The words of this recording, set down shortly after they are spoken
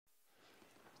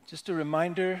Just a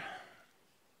reminder,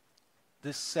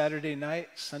 this Saturday night,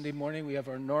 Sunday morning, we have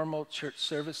our normal church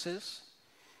services.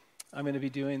 I'm going to be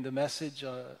doing the message,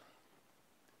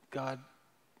 God,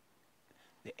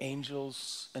 the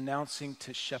angels announcing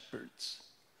to shepherds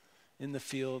in the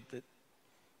field that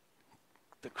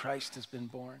the Christ has been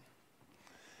born.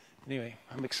 Anyway,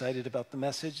 I'm excited about the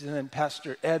message. And then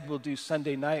Pastor Ed will do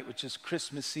Sunday night, which is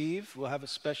Christmas Eve. We'll have a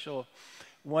special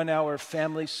 1-hour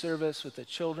family service with a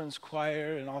children's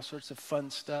choir and all sorts of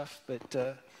fun stuff. But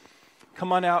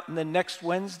come on out. And then next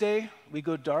Wednesday, we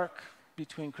go dark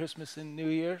between Christmas and New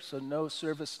Year, so no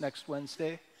service next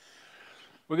Wednesday.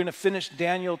 We're going to finish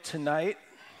Daniel tonight.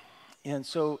 And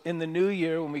so in the new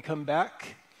year, when we come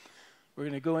back, we're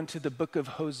going to go into the book of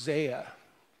Hosea.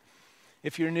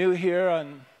 If you're new here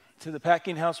to the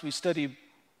Packing House, we study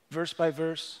verse by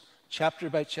verse, chapter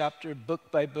by chapter,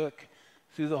 book by book,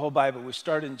 through the whole Bible. We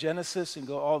start in Genesis and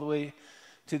go all the way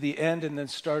to the end and then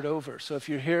start over. So if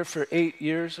you're here for 8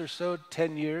 years or so,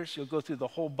 10 years, you'll go through the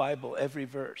whole Bible, every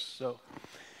verse. So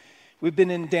we've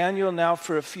been in Daniel now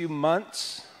for a few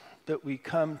months, but we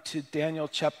come to Daniel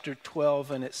chapter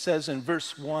 12, and it says in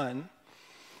verse 1,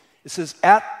 it says,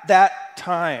 at that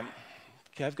time.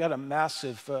 Okay, I've got a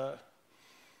massive,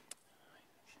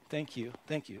 thank you.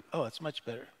 Oh, it's much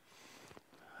better.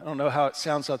 I don't know how it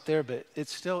sounds out there, but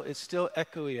it's still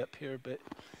echoey up here, but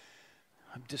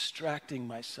I'm distracting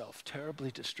myself,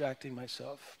 terribly distracting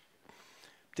myself.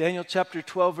 Daniel chapter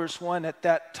 12, verse 1, at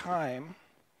that time,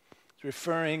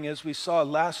 referring, as we saw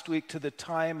last week, to the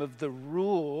time of the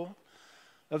rule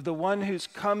of the one who's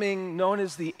coming, known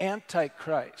as the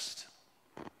Antichrist.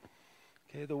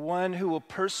 Okay, the one who will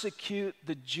persecute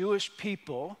the Jewish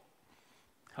people.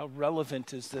 How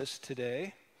relevant is this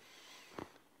today?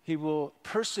 He will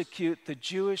persecute the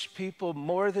Jewish people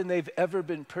more than they've ever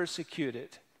been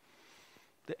persecuted.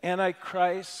 The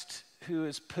Antichrist, who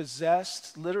is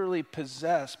possessed, literally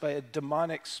possessed by a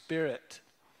demonic spirit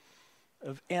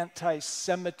of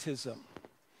anti-Semitism.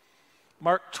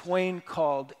 Mark Twain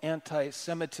called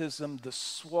anti-Semitism the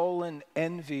swollen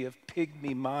envy of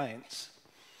pygmy minds.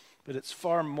 But it's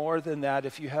far more than that.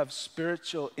 If you have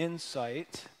spiritual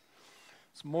insight,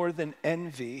 it's more than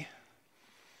envy.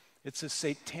 It's a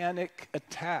satanic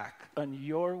attack on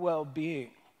your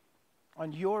well-being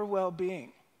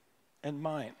and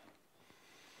mine.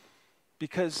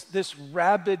 Because this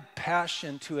rabid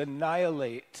passion to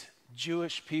annihilate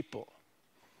Jewish people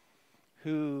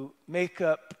who make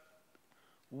up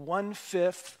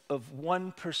 1/5 of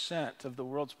 1% of the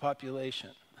world's population.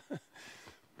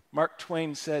 Mark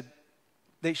Twain said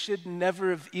they should never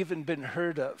have even been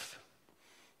heard of.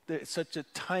 They're such a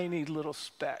tiny little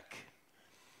speck.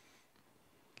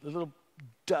 The little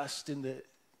dust in the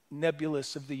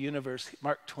nebulous of the universe,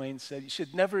 Mark Twain said. You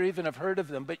should never even have heard of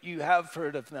them, but you have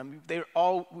heard of them.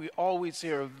 We always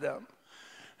hear of them.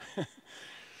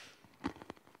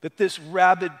 But this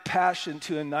rabid passion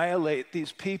to annihilate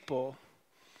these people,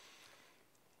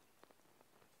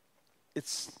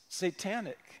 it's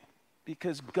satanic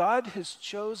because God has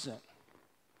chosen,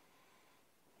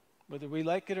 whether we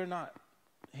like it or not,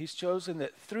 He's chosen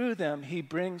that through them He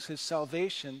brings His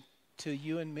salvation to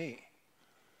you and me.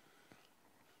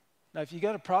 Now, if you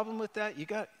got a problem with that, you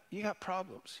got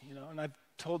problems, And I've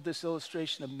told this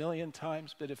illustration 1,000,000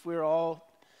 times, but if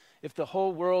the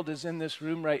whole world is in this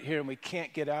room right here and we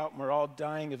can't get out and we're all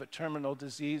dying of a terminal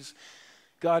disease,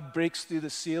 God breaks through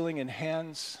the ceiling and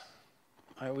hands,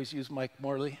 I always use Mike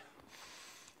Morley,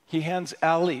 He hands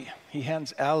Allie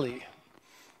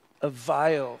a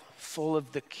vial full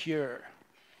of the cure.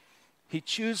 He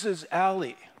chooses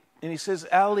Allie. And He says,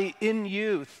 Allie, in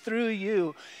you, through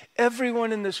you,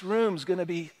 everyone in this room is going to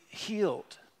be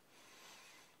healed.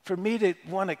 For me to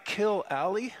want to kill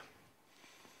Allie?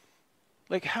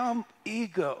 Like how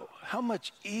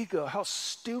much ego, how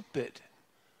stupid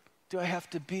do I have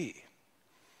to be?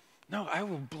 No, I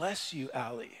will bless you,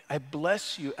 Allie. I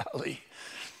bless you, Allie.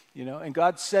 And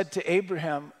God said to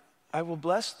Abraham, I will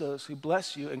bless those who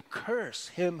bless you and curse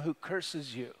him who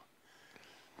curses you.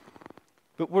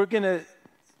 But we're going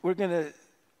to,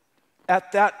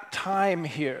 at that time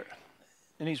here,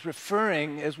 and He's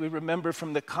referring, as we remember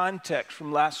from the context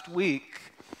from last week,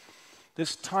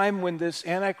 this time when this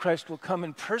Antichrist will come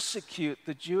and persecute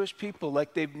the Jewish people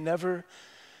like they've never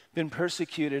been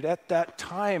persecuted. At that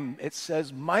time, it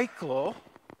says Michael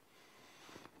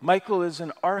is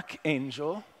an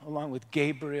archangel, along with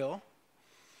Gabriel.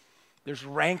 There's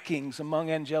rankings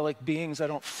among angelic beings. I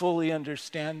don't fully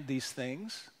understand these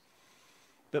things.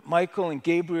 But Michael and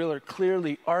Gabriel are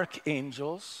clearly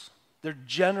archangels. They're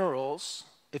generals,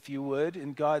 if you would,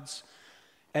 in God's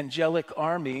angelic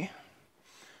army.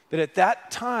 That at that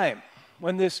time,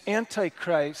 when this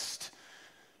Antichrist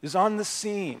is on the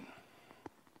scene,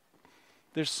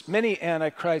 there's many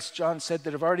Antichrists, John said,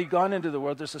 that have already gone into the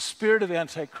world. There's a spirit of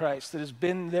Antichrist that has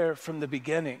been there from the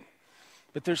beginning.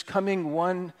 But there's coming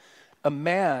one, a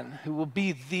man who will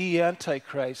be the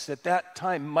Antichrist. At that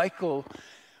time, Michael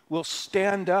will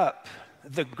stand up,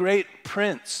 the great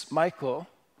prince, Michael,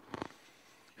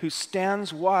 who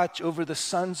stands watch over the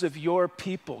sons of your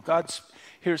people. God's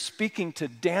here speaking to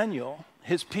Daniel.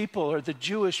 His people are the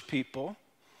Jewish people.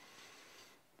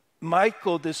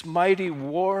 Michael, this mighty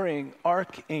warring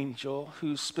archangel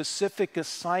whose specific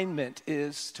assignment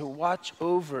is to watch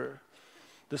over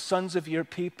the sons of your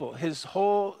people. His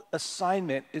whole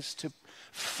assignment is to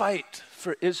fight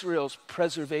for Israel's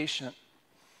preservation,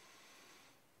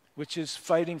 which is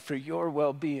fighting for your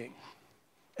well-being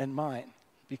and mine,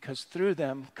 because through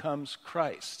them comes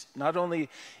Christ, not only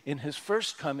in his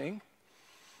first coming,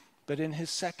 but in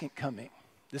his second coming.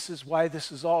 This is why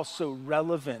this is all so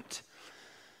relevant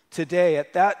today.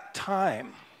 At that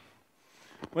time,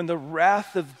 when the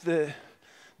wrath of the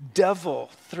devil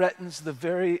threatens the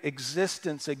very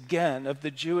existence again of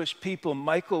the Jewish people,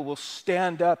 Michael will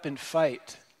stand up and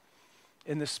fight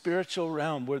in the spiritual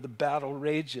realm where the battle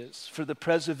rages for the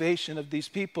preservation of these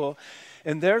people.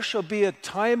 And there shall be a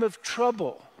time of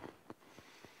trouble,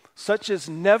 such as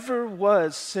never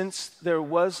was since there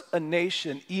was a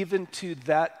nation, even to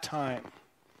that time.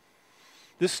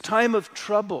 This time of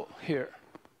trouble here,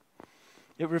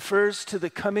 it refers to the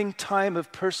coming time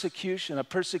of persecution, a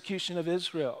persecution of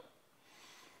Israel.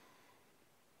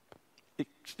 It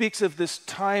speaks of this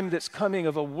time that's coming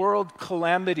of a world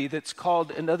calamity that's called,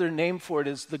 another name for it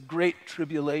is the Great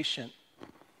Tribulation.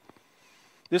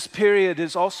 This period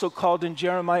is also called in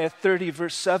Jeremiah 30,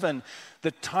 verse 7,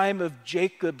 the time of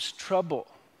Jacob's trouble.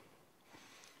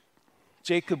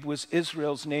 Jacob was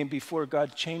Israel's name before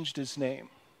God changed his name.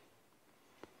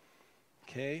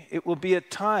 Okay, it will be a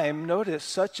time, notice,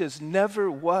 such as never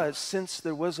was since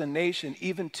there was a nation,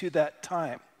 even to that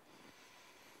time,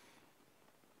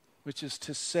 which is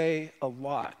to say a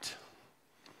lot.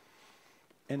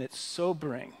 And it's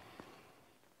sobering,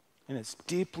 and it's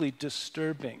deeply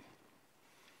disturbing.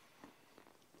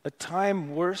 A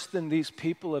time worse than these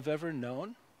people have ever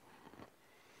known.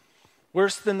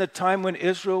 Worse than the time when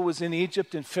Israel was in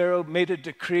Egypt and Pharaoh made a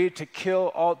decree to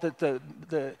kill all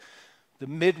the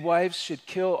midwives should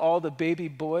kill all the baby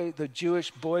boy, the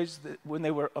Jewish boys when they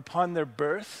were upon their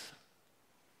birth,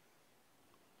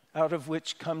 out of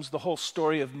which comes the whole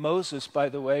story of Moses, by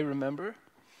the way, remember?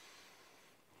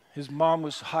 His mom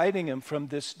was hiding him from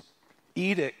this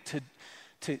edict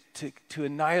to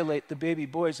annihilate the baby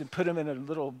boys and put them in a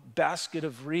little basket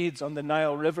of reeds on the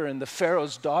Nile River, and the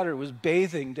Pharaoh's daughter was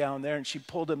bathing down there and she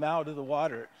pulled him out of the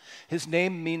water. His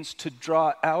name means to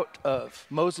draw out of.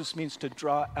 Moses means to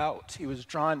draw out. He was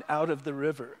drawn out of the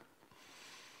river.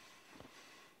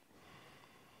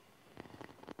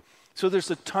 So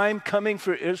there's a time coming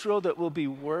for Israel that will be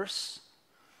worse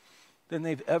than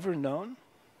they've ever known.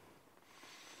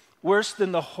 Worse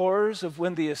than the horrors of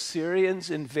when the Assyrians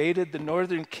invaded the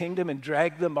northern kingdom and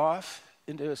dragged them off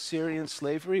into Assyrian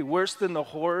slavery. Worse than the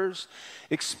horrors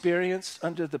experienced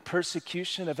under the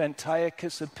persecution of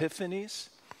Antiochus Epiphanes,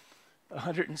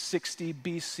 160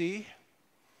 BC,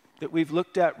 that we've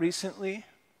looked at recently,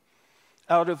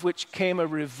 out of which came a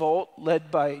revolt led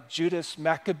by Judas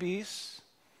Maccabees.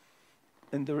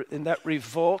 In that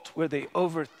revolt where they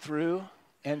overthrew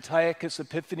Antiochus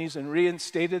Epiphanes and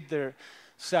reinstated their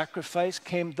sacrifice,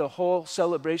 came the whole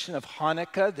celebration of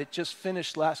Hanukkah that just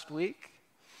finished last week.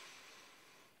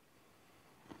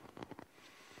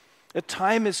 A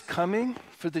time is coming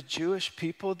for the Jewish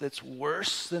people that's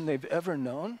worse than they've ever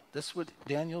known. That's what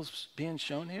Daniel's being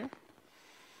shown here.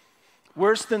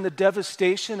 Worse than the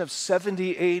devastation of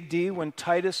 70 AD when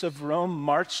Titus of Rome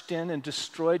marched in and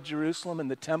destroyed Jerusalem and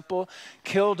the temple,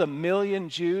 killed 1 million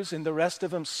Jews and the rest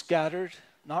of them scattered.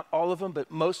 Not all of them,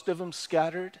 but most of them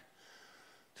scattered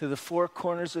to the four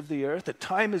corners of the earth. A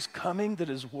time is coming that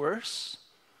is worse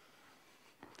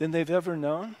than they've ever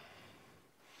known.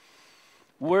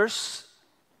 Worse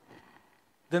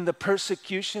than the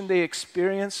persecution they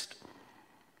experienced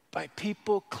by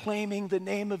people claiming the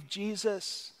name of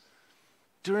Jesus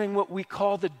during what we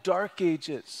call the Dark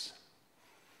Ages.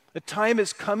 A time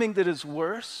is coming that is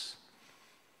worse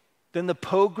than the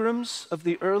pogroms of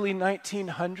the early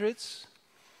 1900s,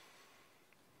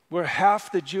 where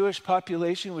half the Jewish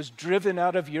population was driven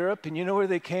out of Europe. And you know where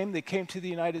they came? They came to the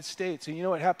United States. And you know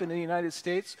what happened in the United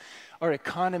States? Our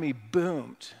economy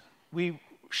boomed. We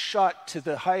shot to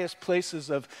the highest places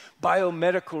of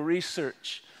biomedical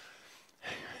research.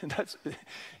 And that's,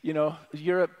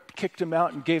 Europe kicked them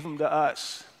out and gave them to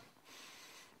us.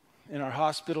 in our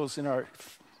hospitals, in our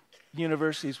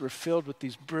universities, we're filled with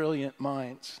these brilliant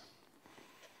minds.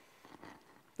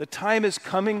 The time is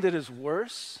coming that is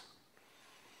worse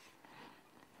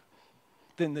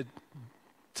than the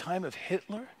time of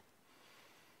Hitler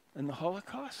and the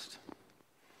Holocaust.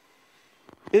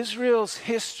 Israel's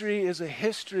history is a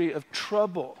history of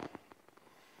trouble.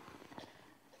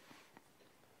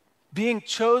 Being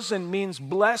chosen means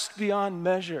blessed beyond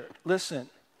measure. Listen,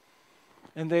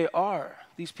 and they are.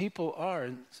 These people are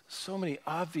in so many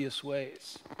obvious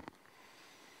ways.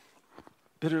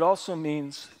 But it also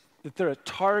means that they're a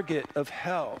target of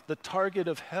hell, the target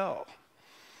of hell.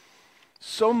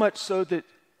 So much so that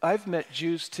I've met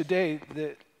Jews today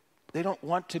that they don't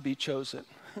want to be chosen.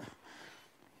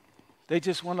 They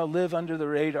just want to live under the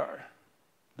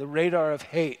radar of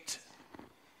hate.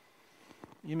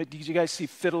 Did you guys see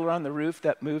Fiddler on the Roof,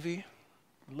 that movie?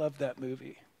 I love that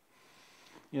movie.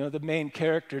 You know, the main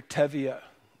character, Tevye.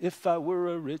 If I were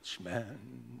a rich man,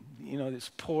 you know,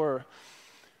 this poor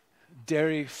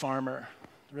dairy farmer,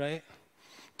 right?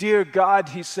 Dear God,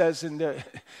 he says in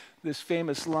this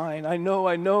famous line, I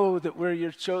know that we're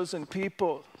your chosen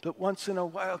people, but once in a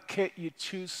while, can't you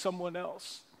choose someone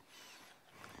else?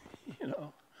 You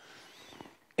know,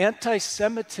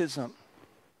 anti-Semitism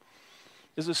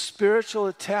is a spiritual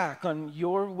attack on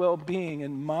your well-being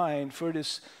and mine, for it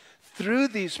is through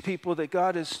these people that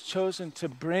God has chosen to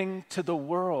bring to the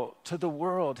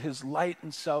world, his light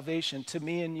and salvation, to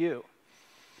me and you.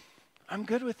 I'm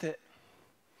good with it.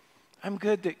 I'm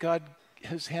good that God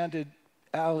has handed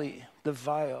Allie the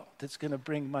vial that's going to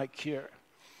bring my cure.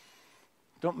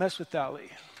 Don't mess with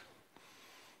Allie.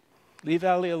 Leave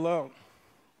Allie alone.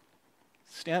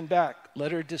 Stand back.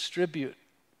 Let her distribute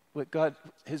what God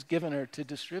has given her to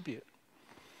distribute.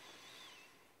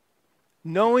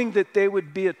 Knowing that they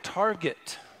would be a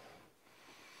target.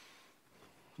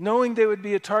 Knowing they would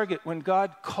be a target when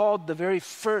God called the very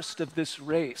first of this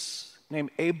race,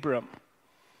 named Abram.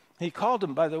 He called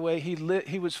him, by the way,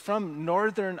 he was from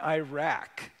northern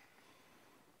Iraq,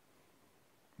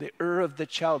 the Ur of the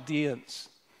Chaldeans.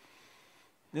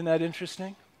 Isn't that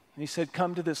interesting? And he said,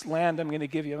 come to this land I'm going to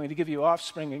give you. I'm going to give you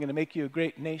offspring. I'm going to make you a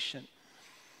great nation.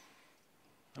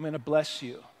 I'm going to bless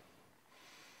you.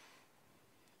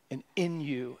 And in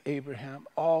you, Abraham,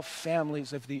 all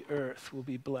families of the earth will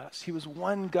be blessed. He was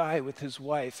one guy with his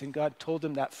wife, and God told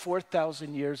him that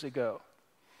 4,000 years ago.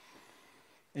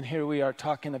 And here we are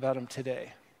talking about him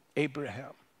today,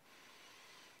 Abraham.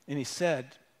 And he said,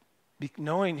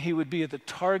 knowing he would be the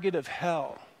target of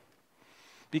hell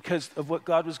because of what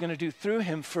God was going to do through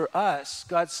him for us,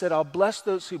 God said, I'll bless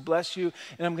those who bless you,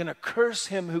 and I'm going to curse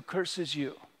him who curses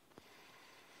you.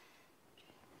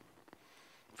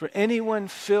 For anyone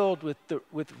filled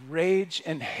with rage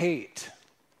and hate,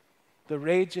 the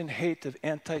rage and hate of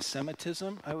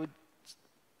anti-Semitism, I would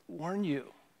warn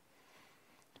you,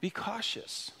 be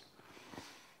cautious.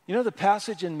 You know the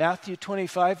passage in Matthew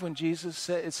 25 when Jesus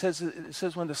said, it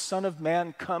says when the Son of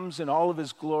Man comes in all of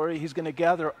his glory, he's going to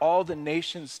gather all the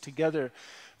nations together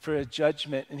for a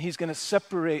judgment, and he's going to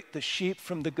separate the sheep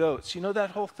from the goats. You know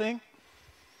that whole thing?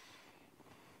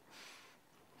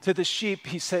 To the sheep,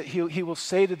 he said, he will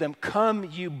say to them, come,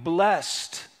 you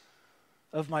blessed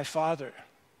of my Father.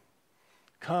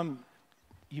 Come,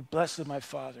 you blessed of my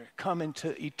Father. Come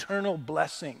into eternal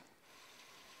blessing.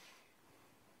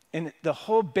 And the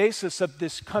whole basis of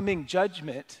this coming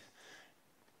judgment,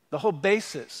 the whole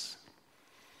basis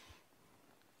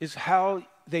is how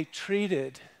they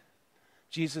treated,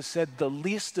 Jesus said, the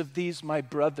least of these my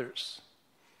brothers.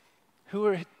 Who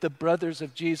are the brothers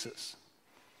of Jesus?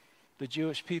 The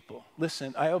Jewish people.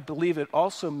 Listen, I believe it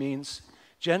also means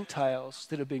Gentiles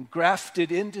that have been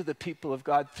grafted into the people of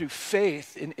God through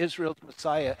faith in Israel's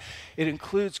Messiah. It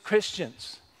includes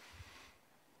Christians.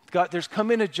 There's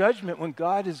coming a judgment when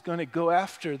God is going to go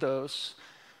after those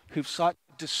who've sought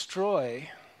to destroy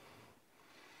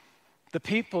the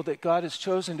people that God has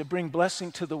chosen to bring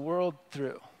blessing to the world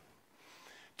through.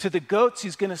 To the goats,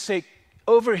 he's going to say,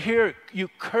 over here, you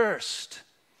cursed.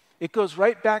 It goes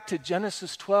right back to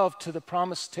Genesis 12, to the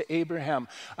promise to Abraham.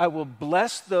 I will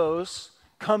bless those,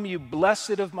 come you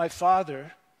blessed of my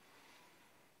Father,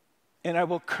 and I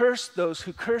will curse those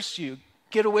who curse you.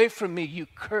 Get away from me, you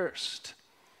cursed.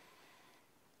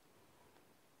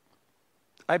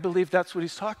 I believe that's what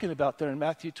he's talking about there in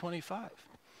Matthew 25.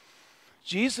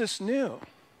 Jesus knew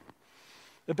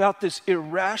about this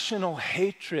irrational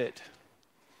hatred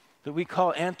that we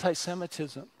call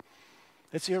anti-Semitism.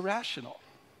 It's irrational.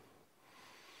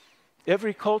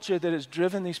 Every culture that has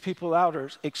driven these people out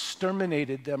or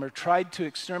exterminated them or tried to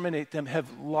exterminate them have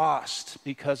lost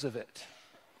because of it.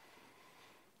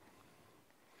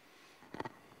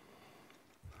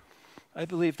 I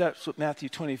believe that's what Matthew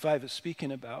 25 is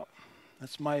speaking about.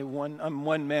 I'm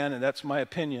one man, and that's my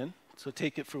opinion, so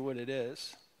take it for what it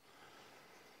is.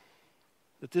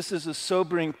 But this is a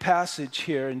sobering passage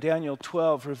here in Daniel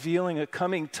 12, revealing a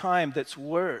coming time that's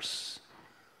worse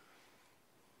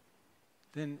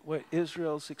than what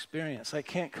Israel's experienced. I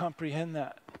can't comprehend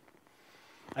that.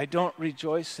 I don't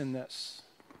rejoice in this.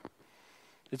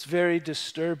 It's very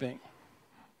disturbing.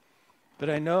 But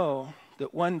I know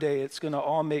that one day it's going to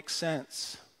all make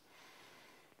sense.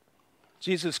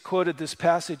 Jesus quoted this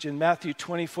passage in Matthew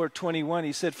 24:21.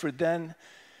 He said, "For then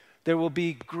there will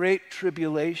be great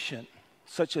tribulation,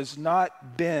 such as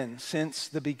not been since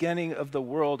the beginning of the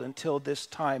world until this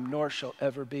time, nor shall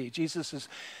ever be." Jesus is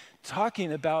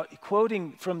talking about,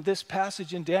 quoting from this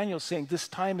passage in Daniel, saying this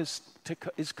time is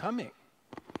coming.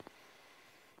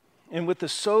 And with the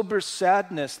sober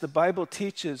sadness, the Bible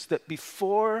teaches that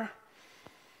before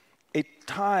a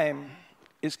time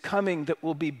is coming that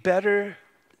will be better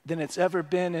than it's ever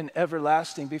been and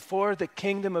everlasting, before the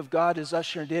kingdom of God is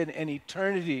ushered in and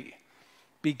eternity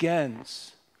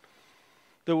begins,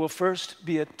 there will first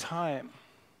be a time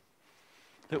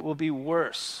that will be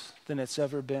worse than it's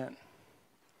ever been.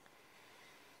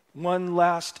 One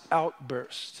last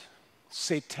outburst,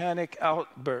 satanic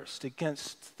outburst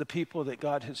against the people that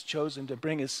God has chosen to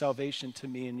bring his salvation to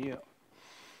me and you.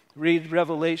 Read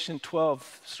Revelation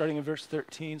 12, starting in verse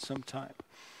 13 sometime.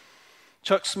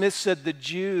 Chuck Smith said the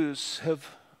Jews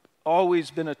have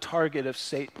always been a target of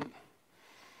Satan.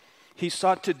 He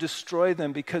sought to destroy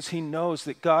them because he knows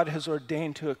that God has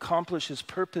ordained to accomplish his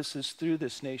purposes through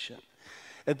this nation.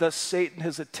 And thus Satan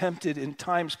has attempted in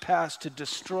times past to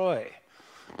destroy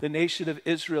the nation of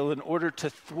Israel in order to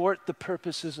thwart the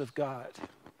purposes of God.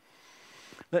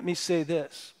 Let me say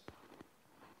this,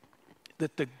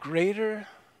 that the greater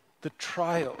the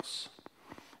trials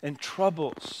and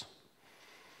troubles,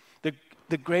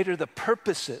 the greater the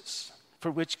purposes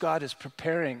for which God is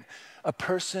preparing a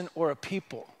person or a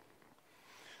people.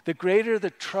 The greater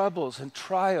the troubles and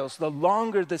trials, the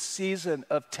longer the season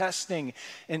of testing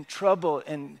and trouble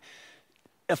and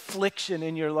affliction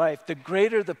in your life, the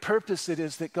greater the purpose it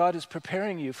is that God is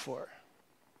preparing you for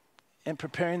and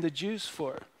preparing the Jews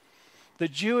for. The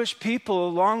Jewish people,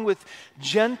 along with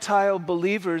Gentile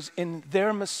believers in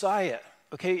their Messiah.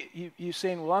 Okay, you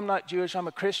saying, well, I'm not Jewish, I'm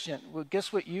a Christian. Well,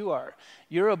 guess what you are?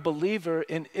 You're a believer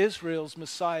in Israel's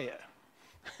Messiah.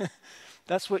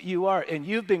 That's what you are. And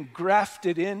you've been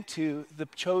grafted into the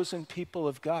chosen people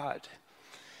of God.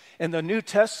 And the New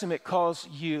Testament calls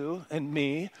you and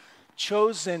me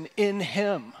chosen in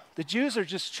him. The Jews are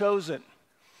just chosen.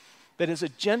 But as a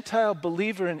Gentile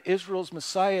believer in Israel's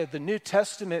Messiah, the New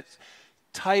Testament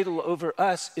title over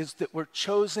us is that we're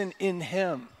chosen in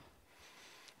him.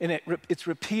 And it's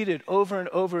repeated over and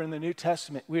over in the New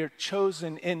Testament. We are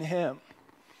chosen in him.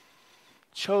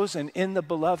 Chosen in the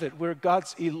beloved. We're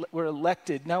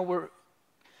elected. Now we're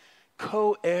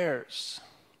co-heirs.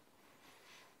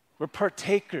 We're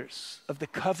partakers of the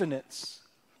covenants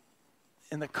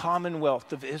in the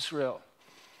commonwealth of Israel.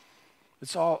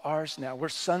 It's all ours now. We're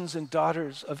sons and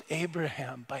daughters of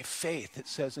Abraham by faith, it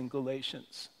says in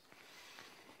Galatians.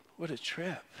 What a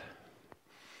trip.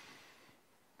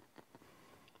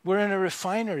 We're in a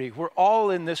refinery. We're all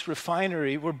in this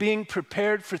refinery. We're being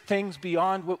prepared for things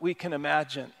beyond what we can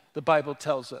imagine, the Bible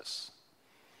tells us.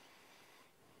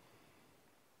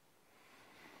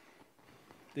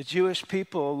 The Jewish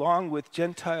people, along with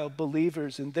Gentile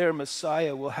believers in their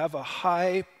Messiah, will have a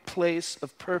high place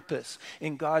of purpose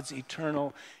in God's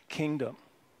eternal kingdom.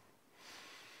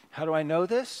 How do I know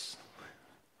this?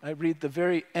 I read the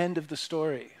very end of the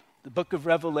story, the book of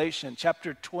Revelation,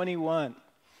 chapter 21.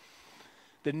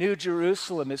 The New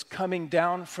Jerusalem is coming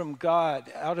down from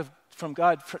God, out of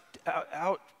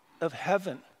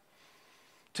heaven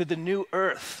to the new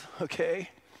earth, okay?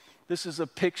 This is a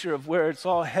picture of where it's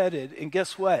all headed. And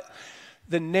guess what?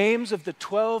 The names of the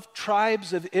 12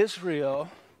 tribes of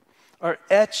Israel are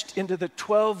etched into the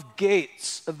 12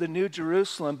 gates of the New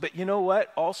Jerusalem. But you know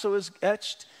what also is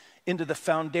etched into the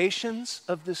foundations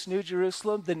of this New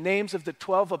Jerusalem? The names of the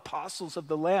 12 apostles of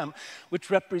the Lamb, which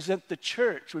represent the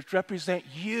church, which represent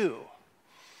you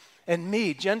and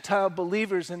me, Gentile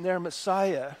believers in their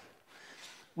Messiah.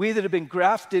 We that have been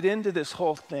grafted into this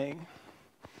whole thing.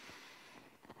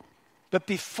 But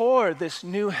before this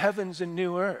new heavens and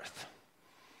new earth,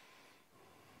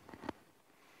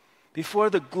 before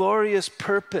the glorious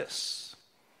purpose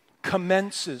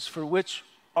commences for which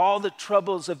all the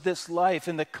troubles of this life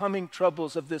and the coming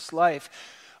troubles of this life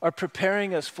are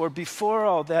preparing us for, before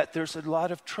all that, there's a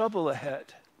lot of trouble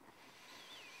ahead.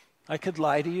 I could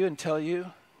lie to you and tell you,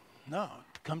 no,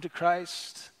 come to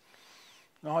Christ.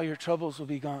 and all your troubles will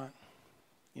be gone.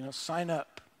 Sign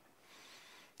up.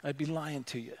 I'd be lying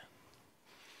to you.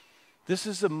 This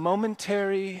is a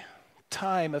momentary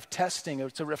time of testing.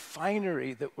 It's a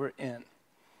refinery that we're in.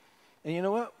 And you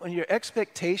know what? When your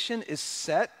expectation is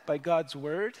set by God's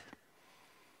word,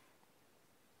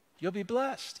 you'll be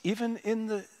blessed, even in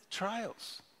the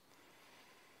trials.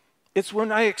 It's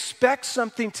when I expect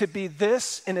something to be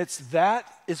this and it's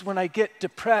that, is when I get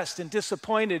depressed and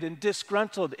disappointed and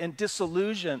disgruntled and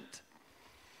disillusioned.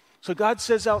 So God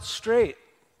says out straight,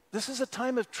 this is a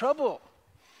time of trouble.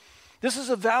 This is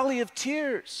a valley of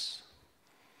tears.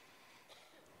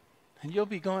 And you'll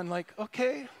be going like,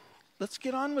 okay, let's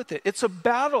get on with it. It's a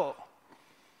battle.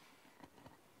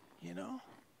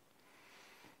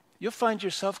 You'll find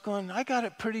yourself going, I got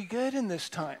it pretty good in this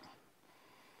time.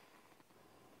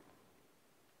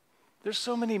 There's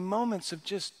so many moments of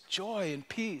just joy and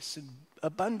peace and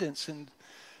abundance and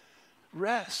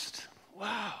rest.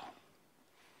 Wow.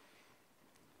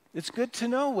 It's good to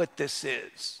know what this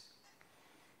is.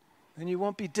 And you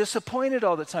won't be disappointed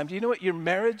all the time. Do you know what your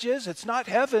marriage is? It's not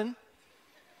heaven.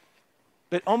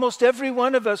 But almost every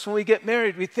one of us, when we get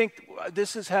married, we think,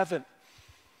 this is heaven.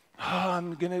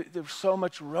 There's so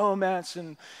much romance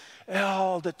and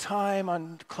all the time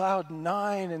on cloud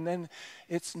 9, and then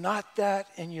it's not that,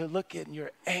 and you look at and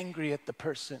you're angry at the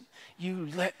person. You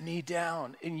let me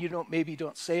down, and you maybe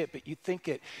don't say it, but you think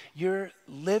it. You're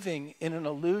living in an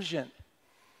illusion.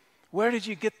 Where did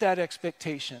you get that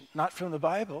expectation? Not from the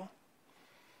Bible.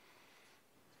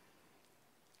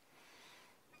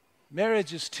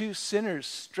 Marriage is two sinners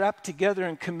strapped together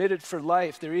and committed for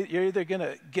life. You're either going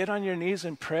to get on your knees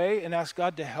and pray and ask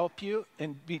God to help you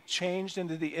and be changed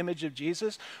into the image of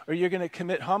Jesus, or you're going to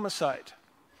commit homicide.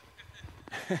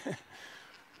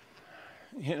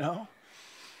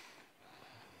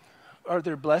 Are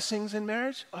there blessings in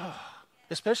marriage?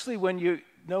 Especially when you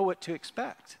know what to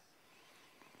expect.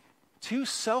 Two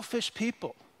selfish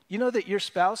people. You know that your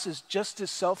spouse is just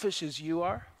as selfish as you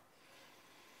are?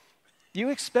 You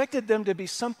expected them to be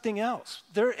something else.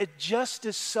 They're just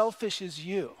as selfish as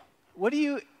you. What do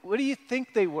you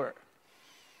think they were?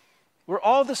 We're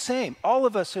all the same. All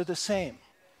of us are the same.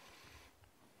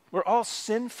 We're all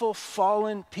sinful,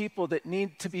 fallen people that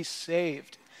need to be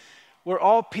saved. We're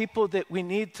all people that we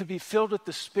need to be filled with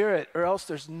the Spirit, or else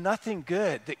there's nothing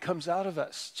good that comes out of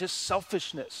us. Just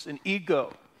selfishness and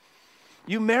ego.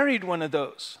 You married one of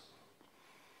those.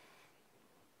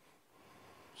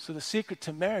 So the secret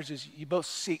to marriage is you both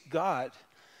seek God.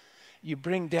 You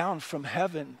bring down from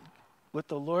heaven what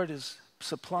the Lord is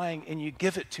supplying, and you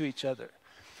give it to each other.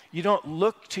 You don't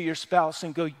look to your spouse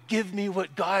and go, give me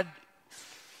what God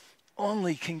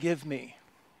only can give me.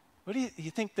 What do you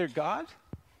think they're God?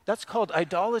 That's called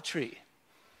idolatry.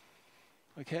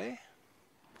 Okay?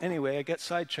 Anyway, I got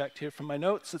sidetracked here from my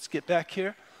notes. Let's get back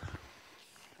here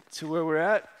to where we're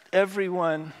at.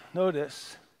 Everyone,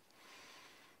 notice,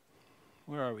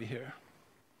 where are we here?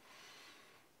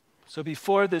 So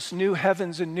before this new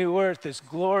heavens and new earth, this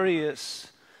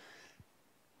glorious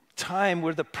time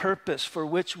where the purpose for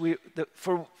which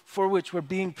we're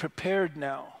being prepared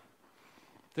now,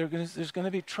 there's going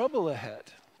to be trouble ahead.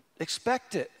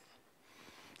 Expect it.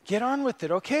 Get on with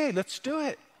it. Okay, let's do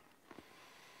it.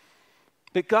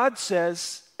 But God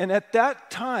says, and at that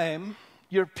time,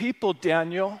 your people,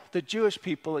 Daniel, the Jewish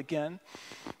people again,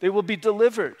 they will be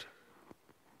delivered.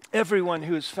 Everyone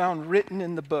who is found written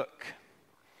in the book.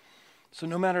 So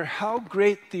no matter how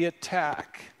great the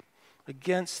attack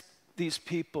against these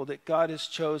people that God has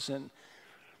chosen,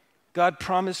 God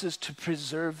promises to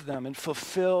preserve them and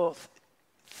fulfill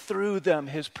through them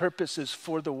his purposes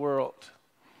for the world.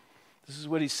 This is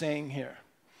what he's saying here.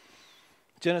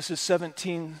 Genesis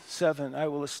 17:7, I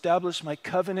will establish my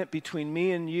covenant between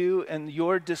me and you and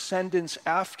your descendants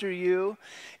after you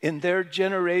in their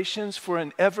generations for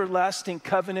an everlasting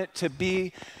covenant to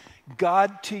be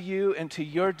God to you and to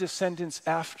your descendants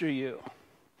after you.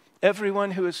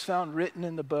 Everyone who is found written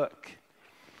in the book.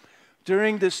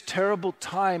 During this terrible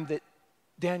time that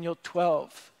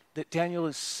Daniel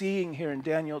is seeing here in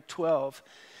Daniel 12,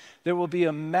 there will be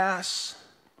a mass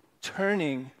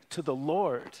turning to the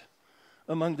Lord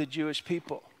among the Jewish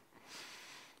people.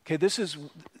 Okay,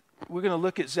 we're going to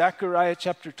look at Zechariah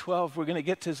chapter 12. We're going to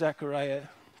get to Zechariah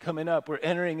coming up. We're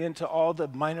entering into all the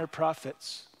minor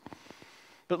prophets.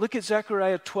 But look at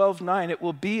Zechariah 12:9. It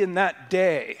will be in that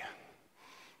day.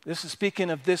 This is speaking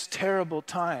of this terrible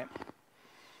time.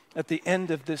 At the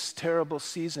end of this terrible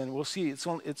season, we'll see it's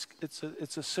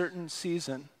a certain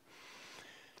season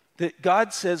that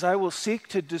God says, I will seek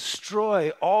to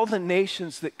destroy all the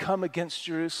nations that come against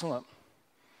Jerusalem.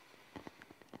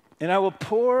 And I will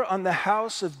pour on the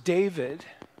house of David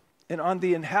and on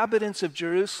the inhabitants of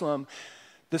Jerusalem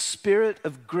the spirit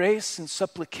of grace and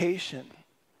supplication.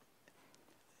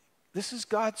 This is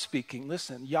God speaking.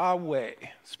 Listen, Yahweh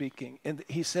speaking. And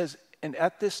he says, and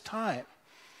at this time,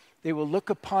 they will look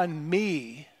upon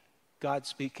me, God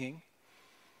speaking,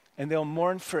 and they'll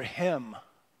mourn for him.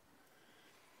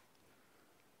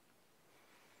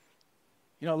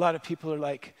 You know, a lot of people are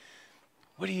like,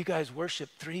 what do you guys worship?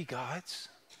 3 gods?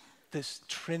 This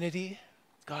Trinity?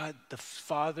 God, the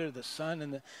Father, the Son,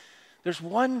 and there's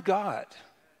one God.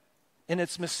 And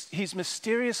he's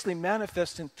mysteriously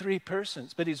manifest in 3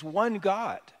 persons, but he's one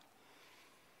God.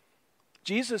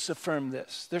 Jesus affirmed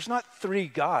this. There's not 3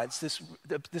 gods,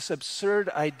 this absurd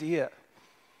idea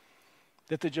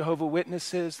that the Jehovah's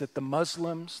Witnesses, that the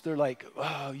Muslims, they're like,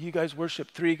 oh, you guys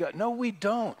worship 3 gods. No, we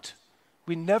don't.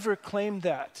 We never claimed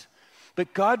that.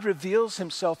 But God reveals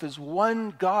himself as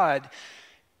one God,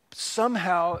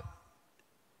 somehow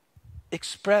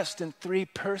expressed in 3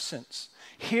 persons.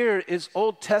 Here is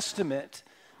Old Testament,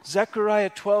 Zechariah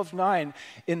 12:9.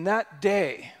 In that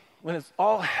day, when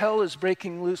all hell is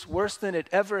breaking loose, worse than it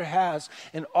ever has,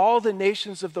 and all the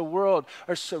nations of the world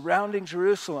are surrounding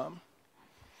Jerusalem,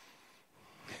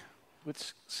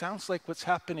 which sounds like what's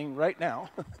happening right now.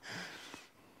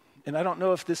 And I don't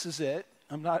know if this is it.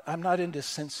 I'm not into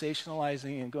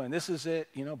sensationalizing and going, this is it,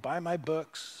 buy my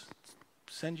books,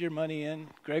 send your money in,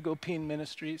 Greg Opine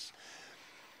Ministries.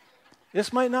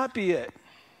 This might not be it,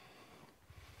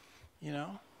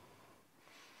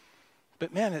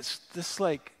 But man,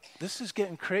 this is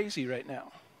getting crazy right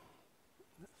now.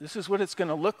 This is what it's going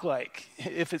to look like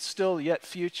if it's still yet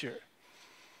future.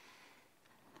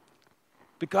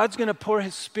 But God's going to pour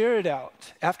his Spirit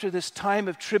out after this time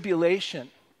of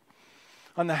tribulation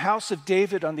on the house of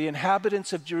David, on the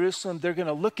inhabitants of Jerusalem. They're going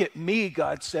to look at me,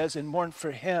 God says, and mourn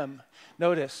for him.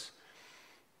 Notice,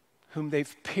 whom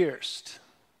they've pierced.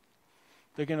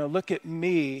 They're going to look at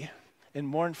me and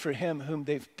mourn for him whom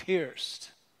they've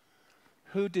pierced.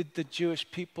 Who did the Jewish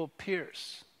people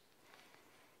pierce?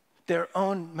 Their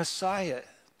own Messiah,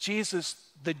 Jesus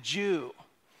the Jew.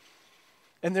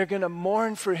 And they're going to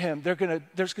mourn for him. There's going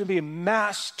to be a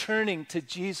mass turning to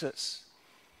Jesus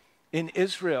in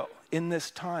Israel in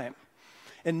this time.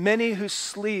 And many who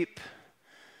sleep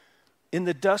in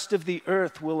the dust of the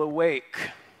earth will awake.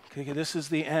 Okay, this is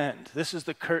the end. This is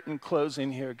the curtain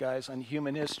closing here, guys, on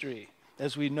human history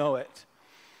as we know it.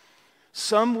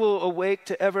 Some will awake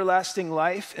to everlasting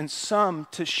life, and some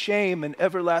to shame and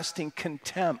everlasting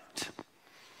contempt.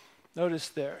 Notice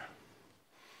there.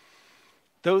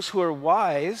 Those who are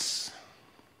wise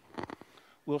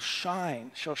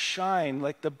shall shine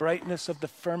like the brightness of the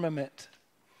firmament.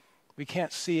 We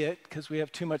can't see it because we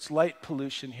have too much light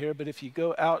pollution here, but if you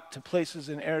go out to places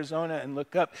in Arizona and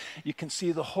look up, you can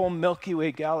see the whole Milky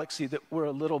Way galaxy that we're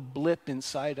a little blip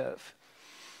inside of.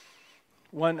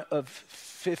 One of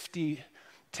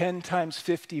 10 times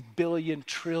 50 billion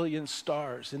trillion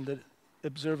stars in the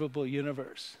observable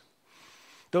universe.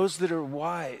 Those that are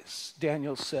wise,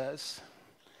 Daniel says,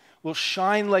 will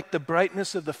shine like the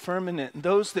brightness of the firmament. And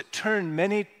those that turn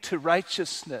many to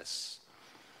righteousness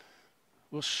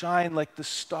will shine like the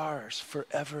stars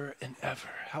forever and ever.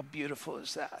 How beautiful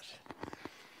is that?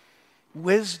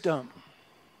 Wisdom.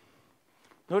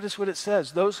 Notice what it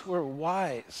says, those who are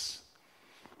wise.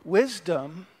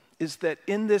 Wisdom is that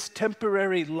in this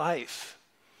temporary life,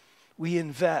 we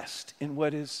invest in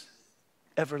what is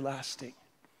everlasting.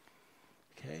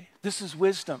 Okay? This is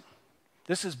wisdom.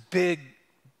 This is big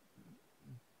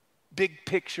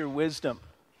picture wisdom.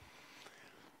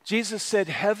 Jesus said,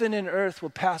 heaven and earth will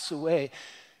pass away,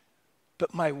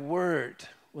 but my word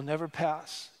will never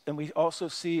pass. And we also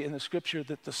see in the scripture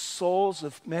that the souls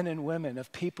of men and women,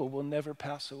 of people, will never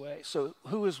pass away. So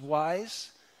who is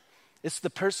wise? It's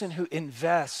the person who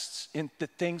invests in the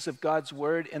things of God's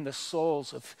word and the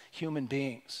souls of human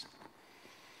beings.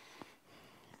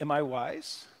 Am I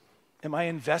wise? Am I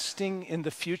investing in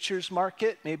the futures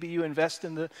market? Maybe you invest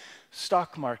in the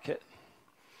stock market.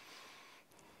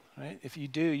 Right? If you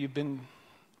do, you've been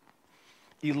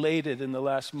elated in the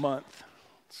last month.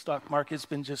 Stock market's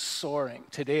been just soaring.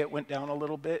 Today it went down a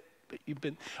little bit, but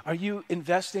are you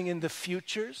investing in the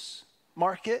futures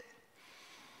market?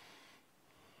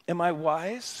 Am I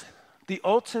wise? The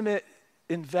ultimate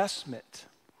investment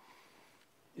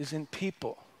is in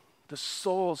people, the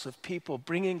souls of people,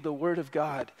 bringing the word of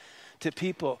God to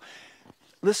people.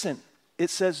 Listen, it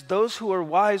says, those who are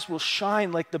wise will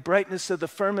shine like the brightness of the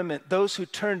firmament. Those who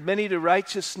turn many to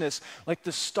righteousness like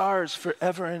the stars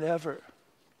forever and ever.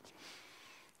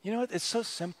 You know what? It's so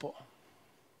simple.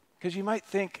 Because you might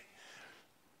think,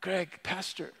 Greg,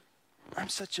 Pastor, I'm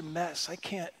such a mess. I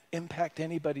can't impact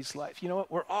anybody's life. You know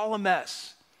what? We're all a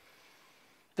mess.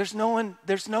 There's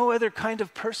no other kind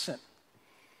of person.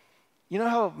 You know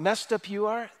how messed up you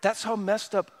are? That's how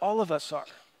messed up all of us are.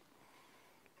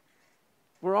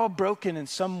 We're all broken in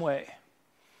some way.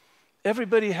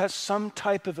 Everybody has some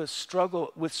type of a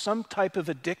struggle with some type of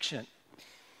addiction.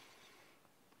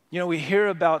 You know, we hear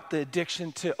about the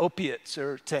addiction to opiates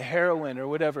or to heroin or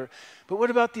whatever, but what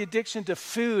about the addiction to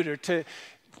food or to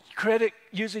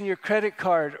using your credit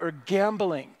card or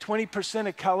gambling? 20%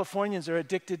 of Californians are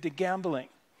addicted to gambling.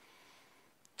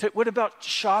 What about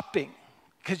shopping?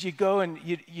 Because you go and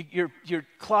your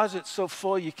closet's so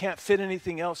full you can't fit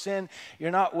anything else in.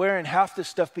 You're not wearing half the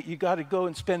stuff, but you got to go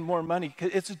and spend more money.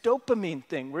 It's a dopamine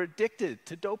thing. We're addicted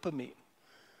to dopamine.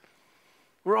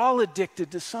 We're all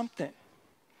addicted to something.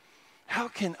 How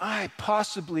can I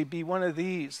possibly be one of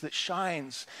these that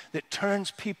shines, that turns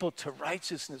people to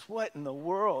righteousness? What in the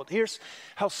world? Here's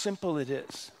how simple it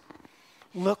is.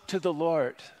 Look to the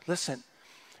Lord. Listen,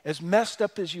 as messed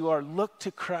up as you are, look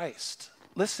to Christ.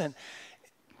 Listen,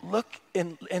 look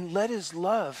and let his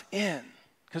love in.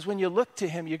 Because when you look to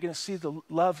him, you're going to see the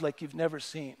love like you've never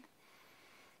seen.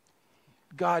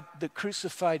 God, the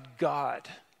crucified God,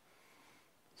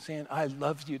 saying, I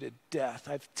loved you to death.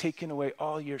 I've taken away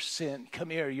all your sin. Come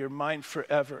here, you're mine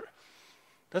forever.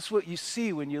 That's what you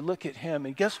see when you look at him.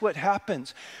 And guess what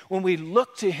happens? When we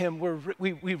look to him,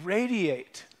 we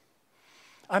radiate.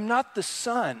 I'm not the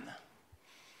sun.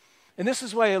 And this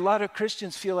is why a lot of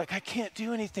Christians feel like, I can't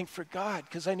do anything for God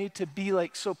because I need to be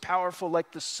like so powerful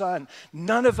like the sun.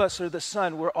 None of us are the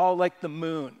sun. We're all like the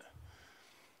moon.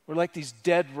 We're like these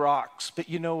dead rocks. But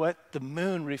you know what? The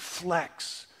moon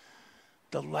reflects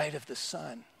the light of the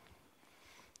sun.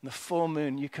 And the full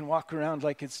moon, you can walk around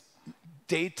like it's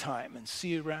daytime and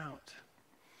see around.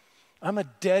 I'm a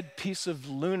dead piece of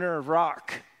lunar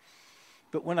rock.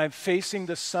 But when I'm facing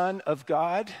the sun of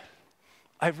God,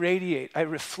 I radiate, I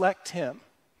reflect him.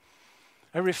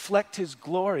 I reflect his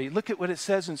glory. Look at what it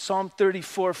says in Psalm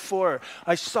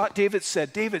 34:4.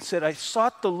 David said, I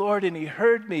sought the Lord and he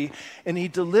heard me and he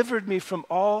delivered me from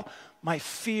all my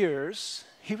fears.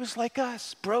 He was like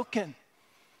us, broken,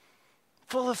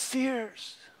 full of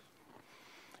fears.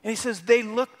 And he says, they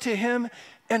look to him,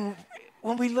 and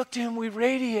when we look to him, we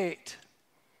radiate.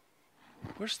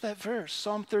 Where's that verse?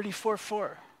 Psalm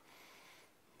 34:4.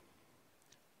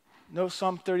 No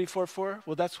Psalm 34:4?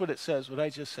 Well, that's what it says, what I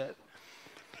just said.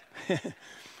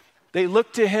 They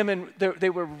looked to him and they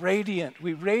were radiant.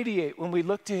 We radiate when we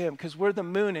look to him because we're the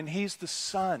moon and he's the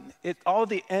sun. All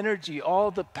the energy,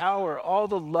 all the power, all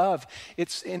the love,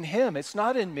 it's in him. It's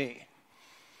not in me.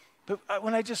 But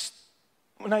when I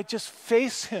just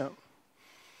face him,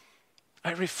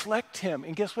 I reflect him.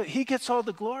 And guess what? He gets all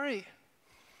the glory.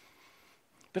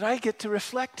 But I get to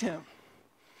reflect him.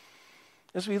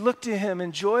 As we look to him,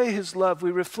 enjoy his love,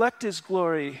 we reflect his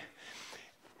glory.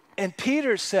 And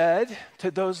Peter said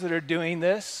to those that are doing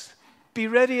this, be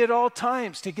ready at all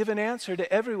times to give an answer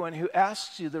to everyone who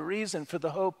asks you the reason for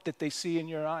the hope that they see in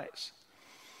your eyes.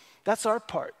 That's our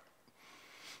part.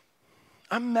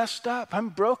 I'm messed up. I'm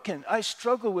broken. I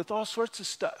struggle with all sorts of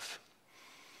stuff.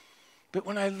 But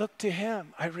when I look to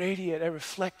him, I radiate, I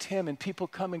reflect him, and people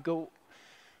come and go,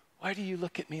 why do you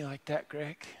look at me like that,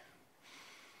 Greg?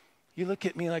 You look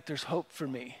at me like there's hope for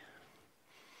me.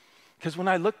 Because when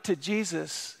I look to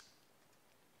Jesus,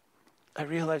 I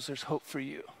realize there's hope for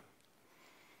you.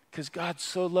 Because God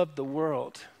so loved the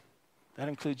world. That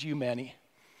includes you, Manny.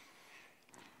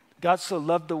 God so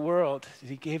loved the world that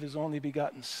he gave his only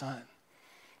begotten son.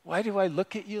 Why do I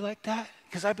look at you like that?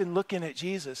 Because I've been looking at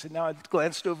Jesus, and now I've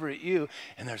glanced over at you,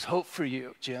 and there's hope for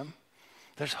you, Jim.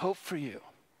 There's hope for you.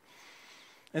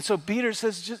 And so Peter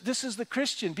says, this is the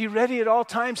Christian. Be ready at all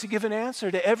times to give an answer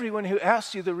to everyone who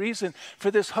asks you the reason for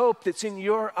this hope that's in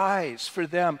your eyes for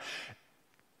them.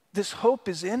 This hope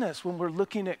is in us when we're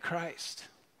looking at Christ.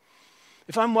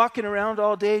 If I'm walking around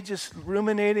all day just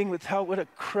ruminating with what a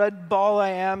crud ball I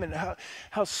am and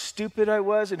how stupid I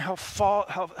was and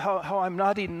how I'm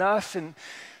not enough and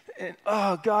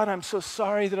oh God, I'm so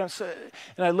sorry that I'm so,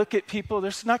 and I look at people,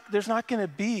 there's not going to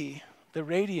be the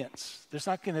radiance. There's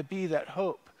not going to be that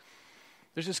hope.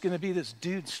 There's just going to be this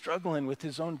dude struggling with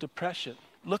his own depression.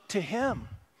 Look to him.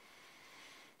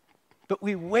 But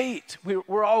we wait.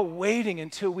 We're all waiting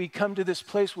until we come to this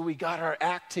place where we got our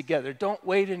act together. Don't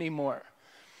wait anymore.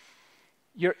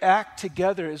 Your act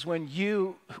together is when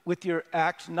you, with your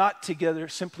act not together,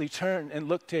 simply turn and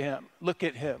look to him. Look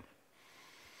at him.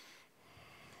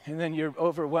 And then you're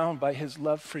overwhelmed by his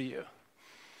love for you.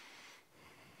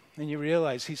 And you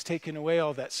realize he's taken away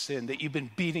all that sin that you've been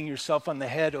beating yourself on the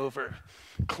head over,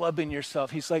 clubbing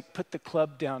yourself. He's like, put the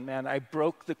club down, man. I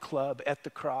broke the club at the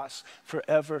cross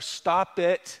forever. Stop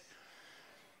it.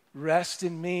 Rest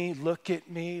in me, look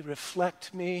at me,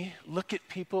 reflect me, look at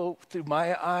people through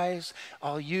my eyes.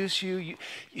 I'll use you.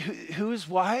 Who is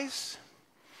wise?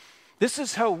 This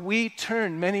is how we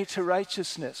turn many to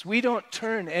righteousness. We don't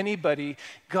turn anybody.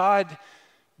 God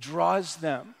draws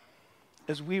them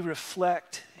as we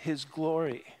reflect his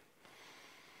glory.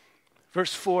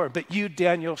 Verse 4, but you,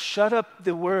 Daniel, shut up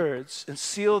the words and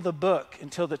seal the book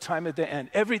until the time of the end.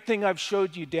 Everything I've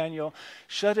showed you, Daniel,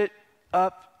 shut it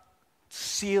up,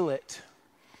 seal it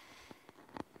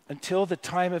until the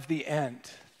time of the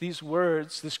end. These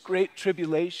words, this great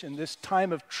tribulation, this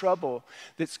time of trouble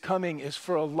that's coming is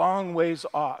for a long ways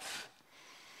off.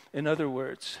 In other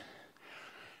words,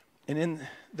 and in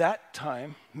that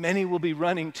time, many will be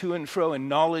running to and fro and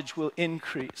knowledge will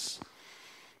increase.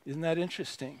 Isn't that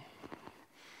interesting?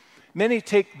 Many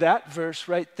take that verse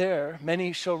right there,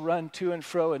 many shall run to and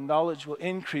fro and knowledge will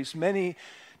increase. Many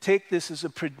take this as a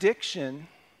prediction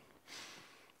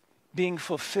being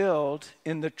fulfilled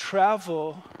in the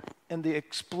travel and the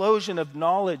explosion of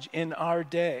knowledge in our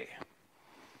day.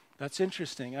 That's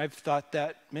interesting. I've thought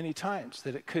that many times,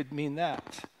 that it could mean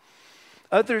that.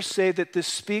 Others say that this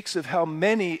speaks of how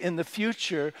many in the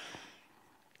future,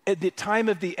 at the time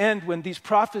of the end, when these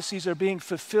prophecies are being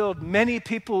fulfilled, many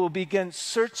people will begin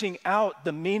searching out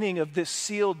the meaning of this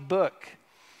sealed book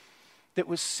that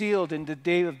was sealed in the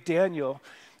day of Daniel.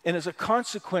 And as a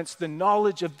consequence, the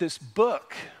knowledge of this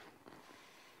book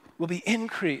will be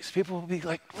increased. People will be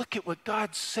like, look at what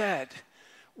God said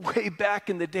way back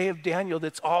in the day of Daniel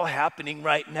that's all happening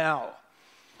right now.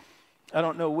 I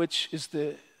don't know which is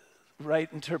the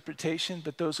right interpretation,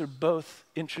 but those are both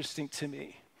interesting to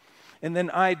me. And then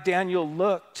I, Daniel,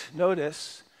 looked,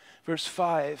 notice, verse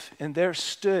 5, and there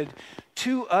stood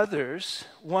two others,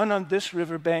 one on this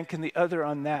riverbank and the other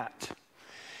on that.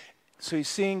 So he's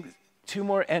seeing two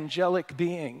more angelic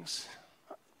beings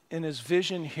in his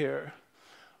vision here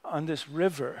on this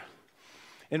river.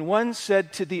 And one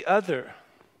said to the other,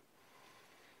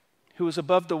 who was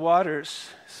above the waters,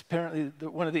 apparently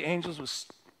one of the angels was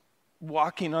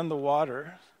walking on the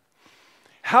water,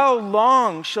 how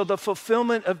long shall the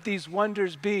fulfillment of these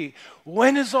wonders be?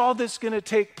 When is all this going to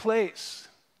take place?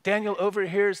 Daniel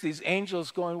overhears these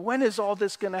angels going, when is all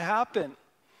this going to happen?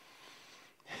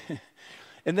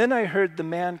 And then I heard the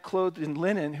man clothed in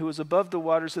linen who was above the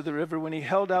waters of the river when he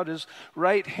held out his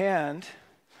right hand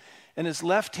and his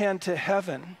left hand to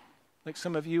heaven, like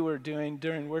some of you were doing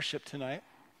during worship tonight.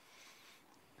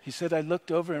 He said, I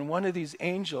looked over and one of these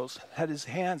angels had his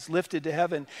hands lifted to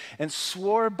heaven and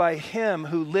swore by him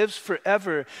who lives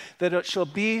forever that it shall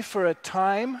be for a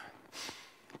time,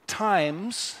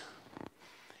 times,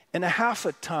 and a half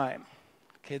a time.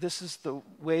 Okay, this is the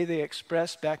way they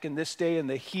expressed back in this day in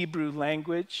the Hebrew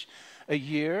language, a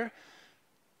year,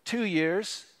 2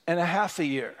 years, and a half a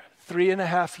year,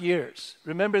 3.5 years.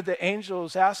 Remember the angel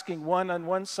was asking one on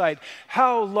one side,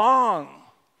 how long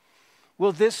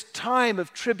will this time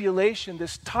of tribulation,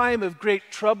 this time of great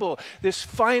trouble, this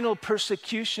final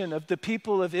persecution of the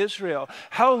people of Israel,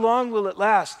 how long will it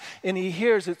last? And he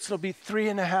hears it'll be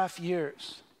 3.5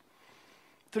 years.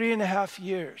 3.5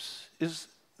 years is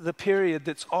the period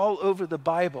that's all over the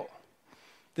Bible,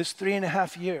 this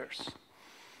 3.5 years.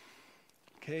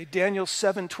 Okay, Daniel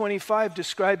 7:25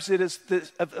 describes it as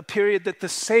a period that the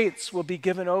saints will be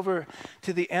given over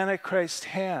to the Antichrist's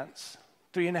hands,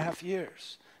 3.5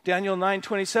 years. Daniel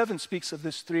 9:27 speaks of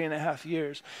this 3.5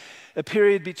 years, a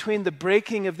period between the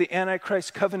breaking of the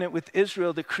Antichrist covenant with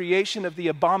Israel, the creation of the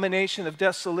abomination of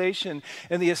desolation,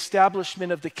 and the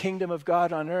establishment of the kingdom of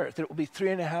God on earth. It will be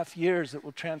 3.5 years that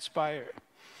will transpire.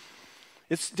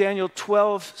 It's Daniel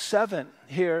 12:7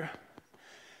 here.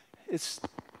 It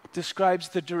describes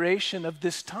the duration of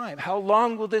this time. How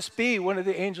long will this be? One of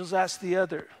the angels asked the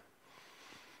other.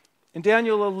 In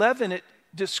Daniel 11, it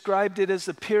described it as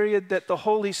a period that the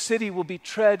holy city will be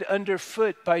tread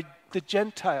underfoot by the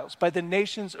Gentiles, by the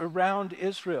nations around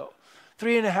Israel.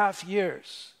 3.5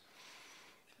 years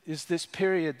is this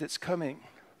period that's coming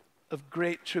of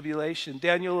great tribulation.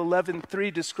 Daniel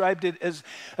 11:3 described it as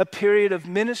a period of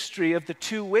ministry of the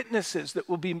two witnesses that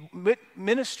will be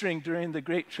ministering during the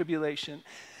great tribulation.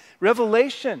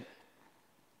 Revelation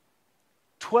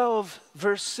 12,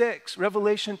 verse 6,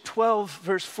 Revelation 12,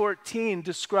 verse 14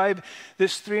 describe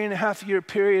this 3.5 year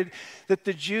period that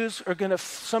the Jews are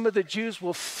some of the Jews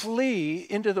will flee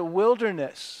into the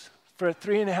wilderness for a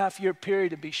 3.5 year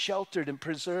period to be sheltered and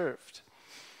preserved.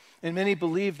 And many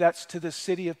believe that's to the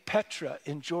city of Petra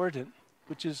in Jordan,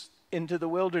 which is into the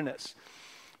wilderness.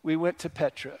 We went to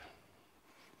Petra,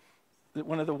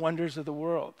 one of the wonders of the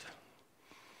world.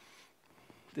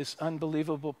 This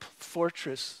unbelievable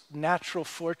fortress, natural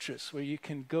fortress, where you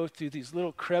can go through these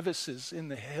little crevices in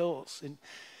the hills. And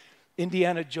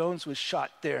Indiana Jones was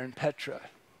shot there in Petra,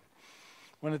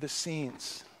 one of the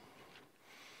scenes.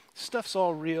 Stuff's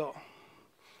all real.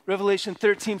 Revelation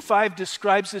 13:5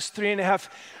 describes this 3.5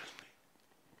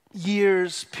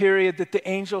 years period that the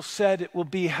angel said it will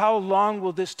be. How long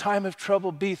will this time of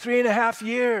trouble be? 3.5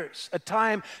 years, a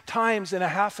time, times and a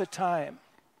half a time.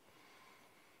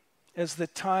 As the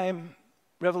time,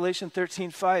 Revelation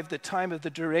 13:5, the time of the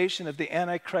duration of the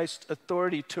Antichrist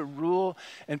authority to rule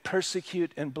and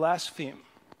persecute and blaspheme.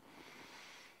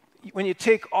 When you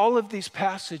take all of these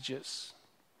passages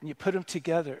and you put them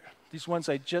together, these ones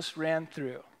I just ran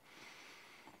through,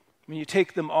 when you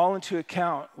take them all into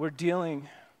account, we're dealing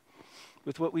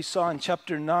with what we saw in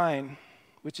chapter 9,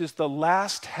 which is the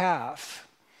last half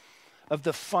of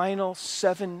the final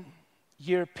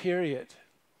 7-year period.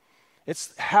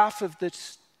 It's half of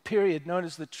this period known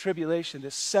as the tribulation,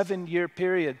 this 7-year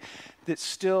period that's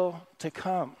still to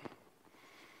come.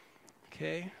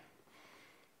 Okay?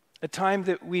 A time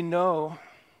that we know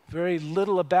very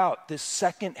little about, this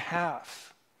second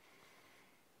half.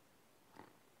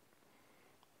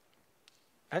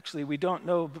 Actually, we don't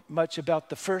know much about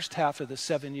the first half of the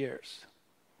 7 years.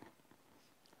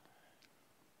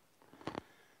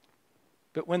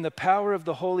 But when the power of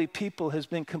the holy people has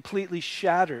been completely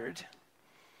shattered,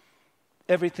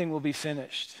 everything will be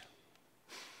finished.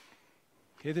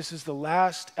 Okay, this is the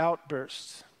last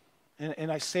outburst.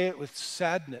 And I say it with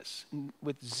sadness,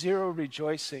 with zero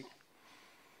rejoicing.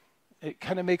 It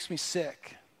kind of makes me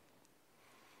sick.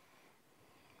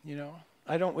 You know,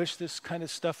 I don't wish this kind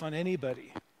of stuff on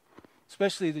anybody,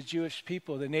 especially the Jewish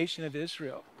people, the nation of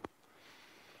Israel.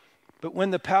 But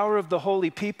when the power of the holy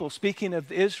people, speaking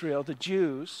of Israel, the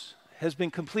Jews, has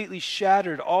been completely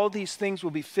shattered, all these things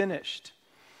will be finished.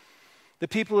 The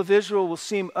people of Israel will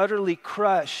seem utterly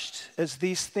crushed as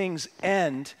these things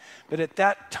end. But at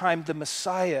that time, the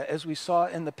Messiah, as we saw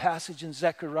in the passage in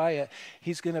Zechariah,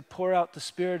 he's going to pour out the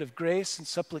spirit of grace and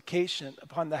supplication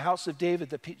upon the house of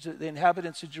David, the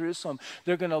inhabitants of Jerusalem.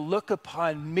 They're going to look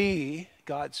upon me,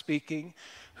 God speaking,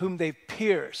 whom they've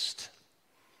pierced.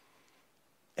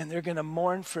 And they're going to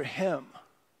mourn for him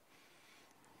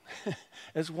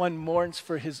as one mourns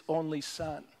for his only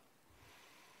son.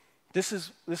 This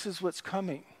is what's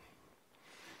coming.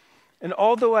 And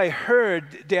although I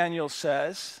heard, Daniel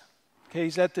says, okay,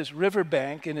 he's at this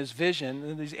riverbank in his vision,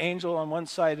 and there's angel on one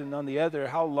side and on the other,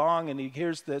 how long, and he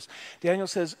hears this. Daniel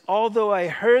says, although I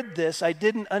heard this, I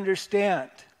didn't understand.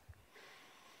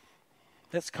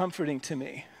 That's comforting to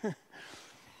me.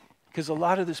 Because a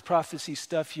lot of this prophecy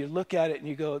stuff, you look at it and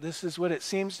you go, this is what it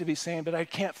seems to be saying, but I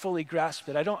can't fully grasp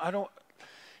it. I don't,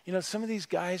 you know, some of these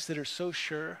guys that are so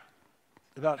sure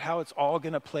about how it's all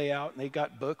going to play out, and they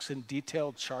got books and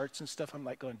detailed charts and stuff, I'm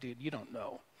like going, dude, you don't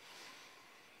know.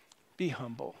 Be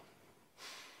humble.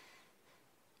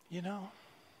 You know?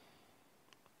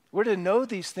 We're to know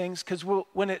these things because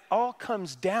when it all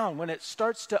comes down, when it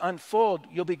starts to unfold,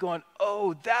 you'll be going,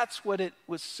 oh, that's what it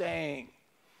was saying.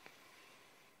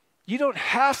 You don't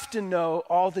have to know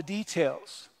all the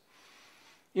details.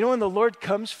 You know, when the Lord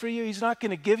comes for you, he's not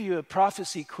going to give you a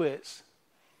prophecy quiz.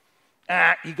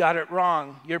 You got it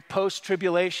wrong. You're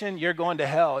post-tribulation, you're going to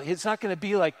hell. It's not going to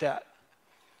be like that.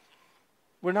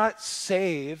 We're not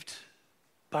saved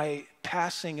by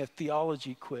passing a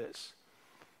theology quiz.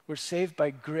 We're saved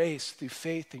by grace through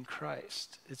faith in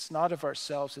Christ. It's not of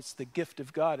ourselves, it's the gift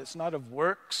of God. It's not of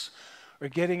works or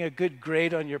getting a good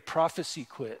grade on your prophecy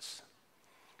quiz,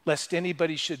 lest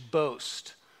anybody should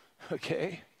boast,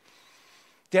 okay?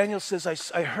 Daniel says,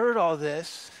 I heard all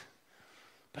this,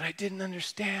 but I didn't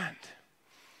understand.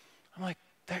 I'm like,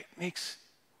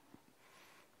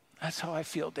 that's how I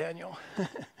feel, Daniel.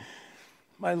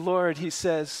 My Lord, he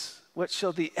says, what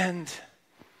shall the end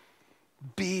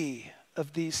be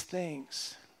of these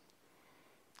things?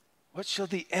 What shall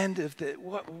the end of the,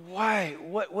 why?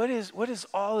 What is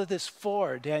all of this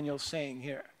for, Daniel's saying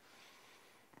here?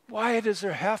 Why does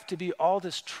there have to be all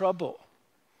this trouble?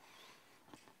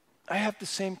 I have the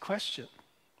same question.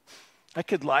 I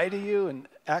could lie to you and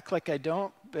act like I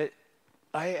don't, but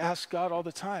I ask God all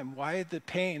the time, why the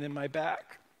pain in my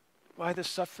back? Why the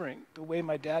suffering, the way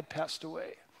my dad passed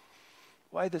away?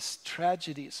 Why the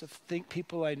tragedies of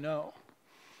people I know?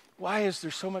 Why is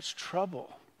there so much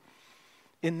trouble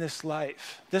in this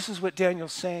life? This is what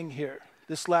Daniel's saying here,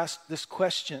 this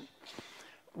question.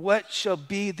 What shall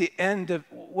be the end of,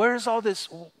 where's all this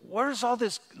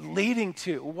leading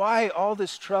to? Why all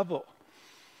this trouble?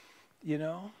 you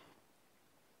know?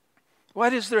 Why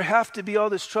does there have to be all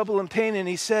this trouble and pain? And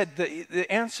he said,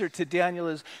 the answer to Daniel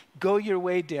is, go your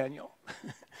way, Daniel.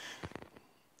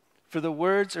 For the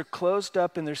words are closed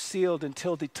up and they're sealed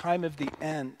until the time of the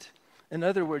end. In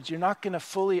other words, you're not going to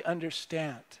fully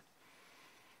understand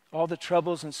all the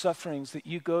troubles and sufferings that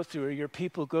you go through or your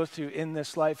people go through in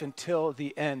this life until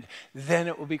the end. Then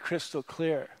it will be crystal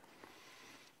clear.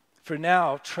 For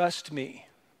now, trust me.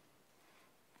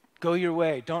 Go your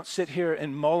way. Don't sit here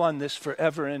and mull on this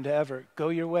forever and ever. Go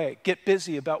your way. Get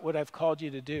busy about what I've called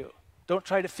you to do. Don't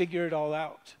try to figure it all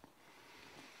out.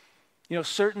 You know,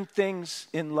 certain things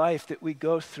in life that we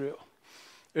go through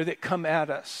or that come at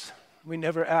us, we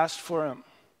never asked for them.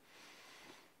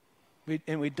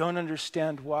 And we don't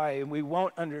understand why, and we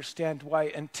won't understand why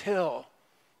until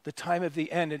the time of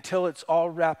the end, until it's all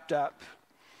wrapped up.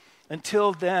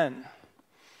 Until then,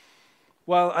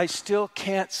 while I still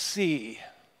can't see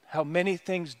how many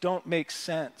things don't make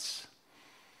sense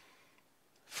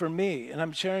for me, and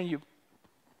I'm sharing you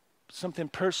something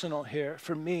personal here,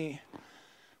 for me,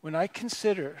 when I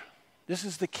consider, this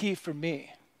is the key for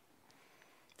me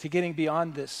to getting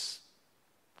beyond this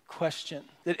question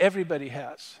that everybody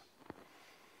has.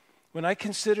 When I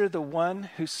consider the one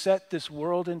who set this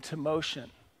world into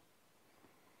motion,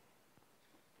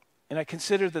 and I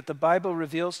consider that the Bible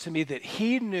reveals to me that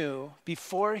he knew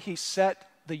before he set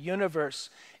the universe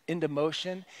into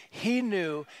motion, he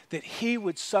knew that he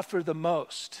would suffer the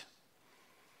most.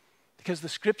 Because the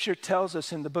scripture tells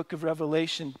us in the book of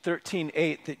Revelation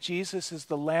 13:8 that Jesus is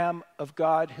the Lamb of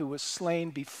God who was slain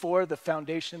before the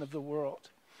foundation of the world.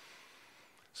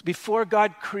 So before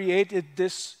God created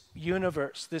this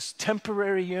universe, this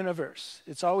temporary universe,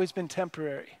 it's always been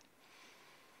temporary.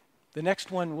 The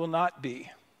next one will not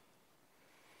be.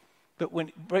 But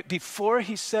right before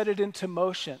he set it into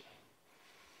motion,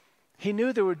 he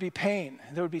knew there would be pain,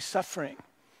 there would be suffering.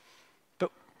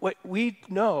 But what we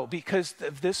know because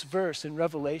of this verse in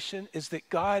Revelation is that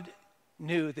God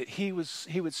knew that he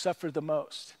would suffer the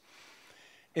most.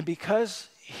 And because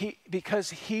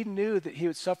he knew that he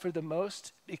would suffer the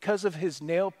most, because of his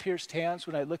nail-pierced hands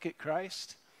when I look at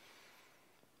Christ,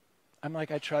 I'm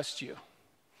like, I trust you.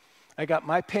 I got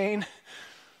my pain,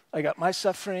 I got my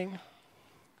suffering.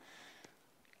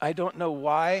 I don't know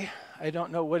why, I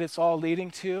don't know what it's all leading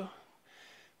to.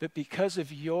 But because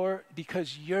you're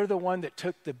the one that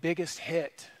took the biggest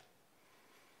hit,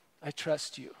 I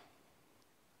trust you.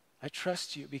 I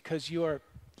trust you because you are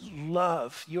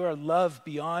love. You are love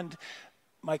beyond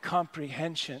my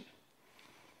comprehension.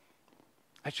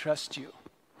 I trust you.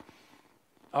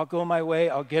 I'll go my way,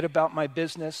 I'll get about my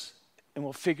business, and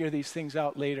we'll figure these things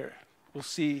out later. We'll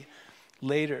see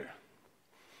later.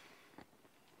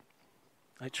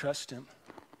 I trust him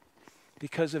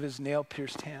because of his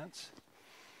nail-pierced hands.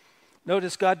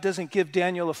 Notice God doesn't give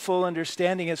Daniel a full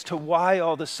understanding as to why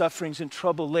all the sufferings and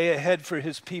trouble lay ahead for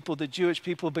his people, the Jewish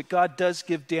people, but God does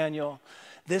give Daniel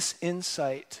this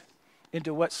insight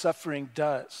into what suffering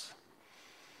does.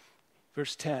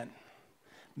 Verse 10,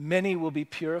 many will be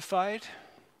purified,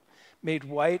 made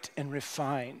white and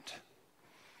refined.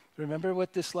 Remember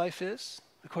what this life is,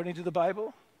 according to the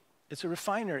Bible? It's a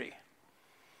refinery.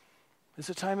 It's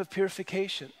a time of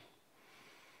purification.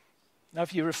 Now,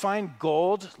 if you refine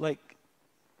gold,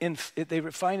 they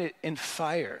refine it in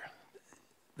fire.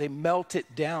 They melt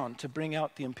it down to bring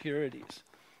out the impurities.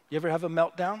 You ever have a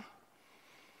meltdown?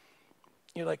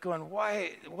 You're like going,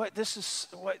 why?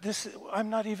 I'm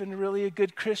not even really a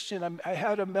good Christian. I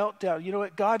had a meltdown. You know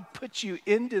what? God put you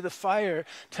into the fire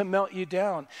to melt you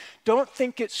down. Don't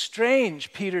think it's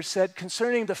strange, Peter said,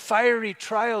 concerning the fiery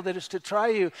trial that is to try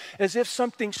you, as if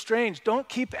something strange. Don't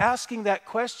keep asking that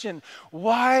question.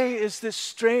 Why is this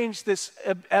strange, this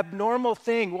abnormal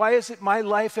thing? Why is it my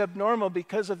life abnormal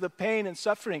because of the pain and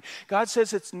suffering? God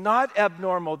says it's not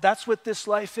abnormal. That's what this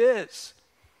life is.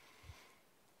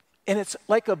 And it's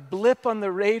like a blip on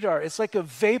the radar. It's like a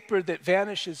vapor that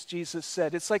vanishes, Jesus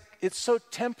said. It's so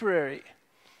temporary.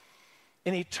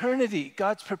 In eternity,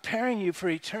 God's preparing you for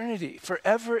eternity,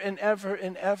 forever and ever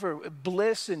and ever,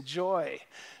 bliss and joy.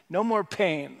 No more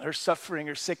pain or suffering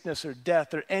or sickness or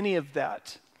death or any of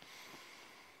that.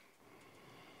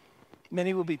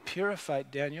 Many will be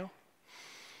purified, Daniel.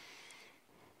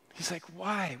 He's like,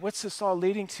 why? What's this all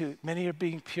leading to? Many are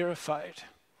being purified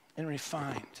and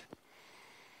refined.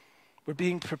 We're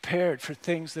being prepared for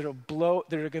things that are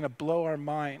going to blow our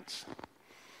minds.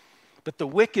 But the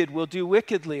wicked will do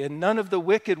wickedly, and none of the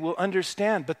wicked will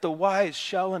understand, but the wise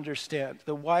shall understand.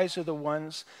 The wise are the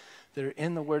ones that are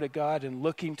in the Word of God and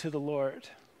looking to the Lord.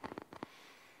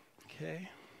 Okay?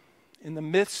 In the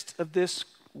midst of this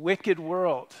wicked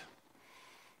world,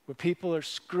 where people are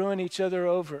screwing each other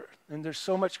over, and there's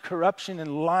so much corruption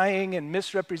and lying and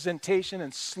misrepresentation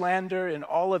and slander and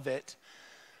all of it,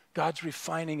 God's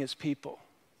refining his people.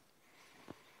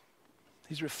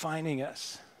 He's refining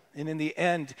us. And in the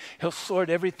end, he'll sort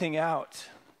everything out,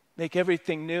 make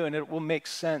everything new, and it will make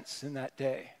sense in that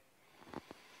day.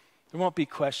 There won't be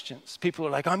questions. People are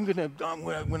like,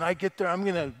 when I get there, I'm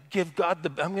going to give God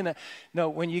no,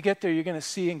 when you get there, you're going to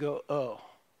see and go, oh,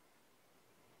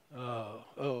 Lord.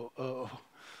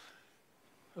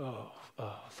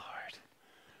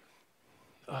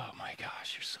 Oh, my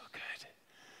gosh, you're so good.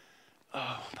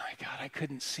 Oh, my God, I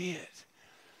couldn't see it.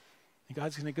 And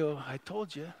God's going to go, I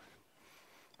told you.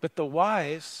 But the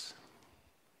wise,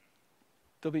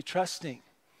 they'll be trusting,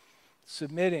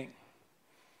 submitting,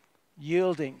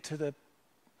 yielding to the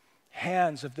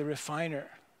hands of the refiner,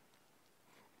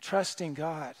 trusting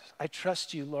God. I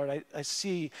trust you, Lord. I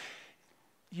see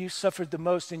you suffered the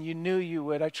most and you knew you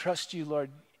would. I trust you, Lord.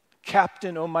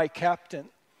 Captain, oh my captain.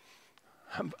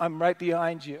 I'm right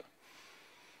behind you.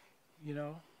 You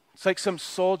know, it's like some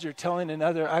soldier telling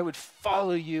another, I would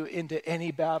follow you into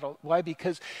any battle. Why?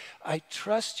 Because I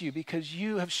trust you, because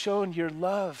you have shown your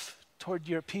love toward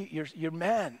your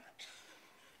men.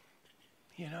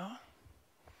 You know?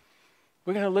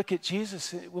 We're going to look at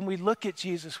Jesus. When we look at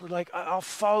Jesus, we're like, I'll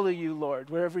follow you, Lord,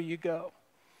 wherever you go.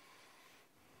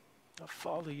 I'll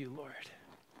follow you, Lord.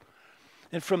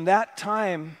 And from that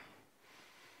time,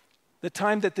 the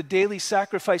time that the daily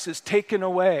sacrifice is taken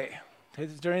away,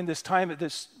 during this time, at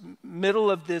this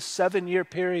middle of this 7-year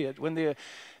period, when the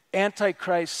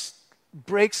Antichrist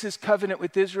breaks his covenant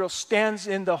with Israel, stands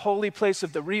in the holy place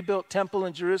of the rebuilt temple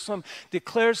in Jerusalem,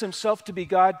 declares himself to be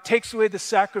God, takes away the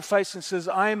sacrifice and says,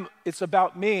 it's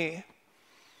about me.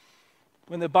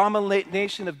 When the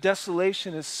abomination of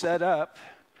desolation is set up,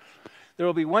 there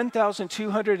will be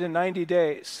 1,290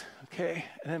 days, okay?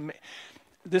 And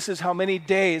this is how many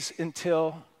days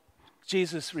until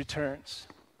Jesus returns.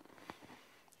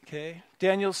 Okay?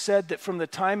 Daniel said that from the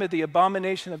time of the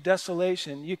abomination of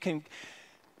desolation, you can,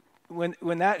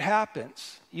 when that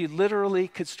happens, you literally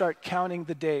could start counting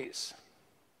the days.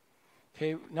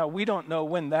 Okay? Now, we don't know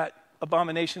when that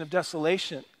abomination of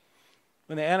desolation,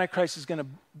 when the Antichrist is going to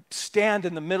stand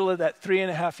in the middle of that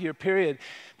 3.5-year period.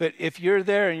 But if you're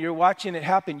there and you're watching it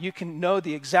happen, you can know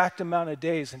the exact amount of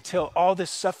days until all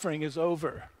this suffering is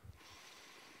over.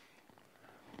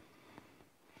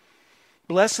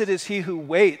 Blessed is he who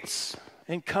waits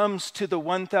and comes to the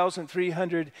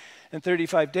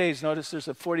 1,335 days. Notice there's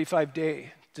a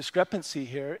 45-day discrepancy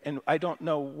here, and I don't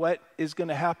know what is going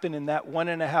to happen in that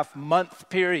 1.5-month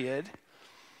period.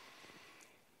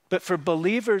 But for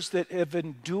believers that have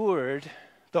endured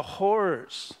the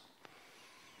horrors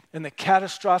and the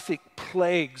catastrophic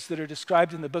plagues that are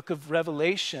described in the book of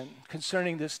Revelation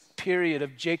concerning this period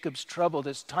of Jacob's trouble,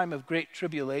 this time of great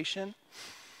tribulation,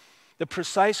 the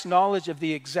precise knowledge of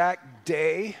the exact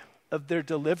day of their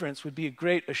deliverance would be a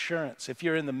great assurance if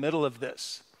you're in the middle of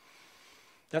this.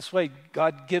 That's why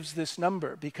God gives this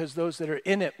number, because those that are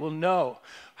in it will know,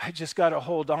 I just got to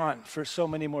hold on for so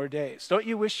many more days. Don't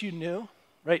you wish you knew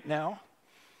right now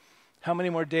how many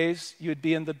more days you would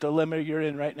be in the dilemma you're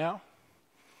in right now?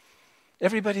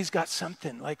 Everybody's got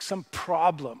something, like some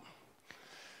problem,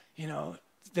 you know,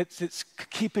 that's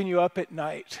keeping you up at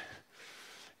night.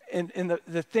 And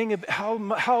the thing of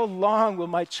how long will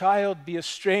my child be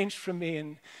estranged from me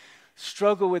and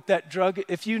struggle with that drug?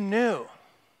 If you knew,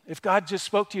 if God just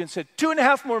spoke to you and said,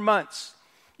 2.5 more months,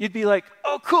 you'd be like,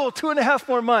 oh, cool, 2.5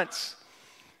 more months.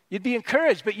 You'd be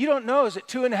encouraged, but you don't know, is it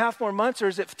 2.5 more months, or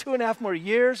is it 2.5 more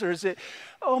years, or is it,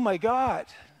 oh my God.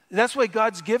 That's why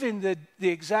God's giving the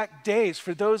exact days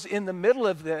for those in the middle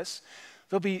of this.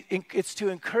 It's to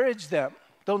encourage them.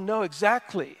 They'll know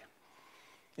exactly.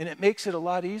 And it makes it a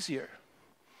lot easier.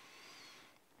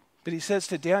 But he says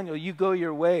to Daniel, you go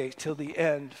your way till the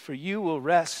end, for you will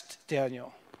rest,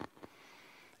 Daniel.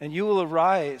 And you will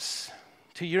arise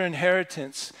to your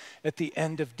inheritance at the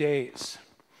end of days.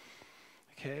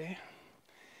 Okay?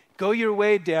 Go your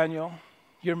way, Daniel.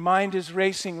 Your mind is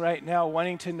racing right now,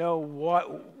 wanting to know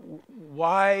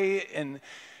why and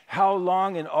how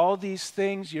long and all these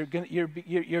things.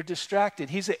 You're distracted.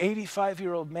 He's an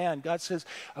 85-year-old man. God says,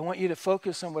 I want you to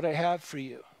focus on what I have for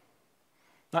you.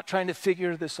 Not trying to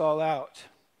figure this all out.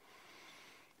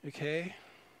 Okay?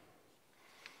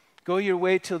 Go your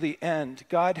way till the end.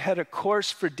 God had a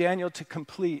course for Daniel to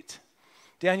complete.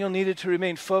 Daniel needed to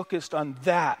remain focused on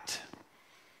that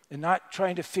and not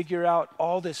trying to figure out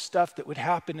all this stuff that would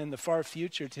happen in the far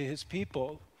future to his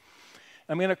people.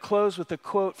 I'm going to close with a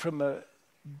quote from a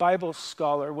Bible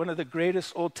scholar, one of the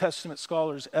greatest Old Testament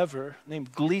scholars ever,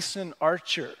 named Gleason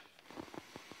Archer.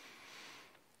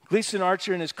 Gleason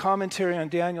Archer, in his commentary on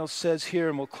Daniel, says here,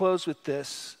 and we'll close with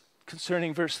this,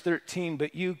 concerning verse 13,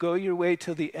 but you go your way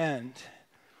till the end,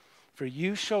 for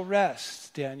you shall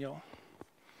rest, Daniel,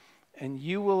 and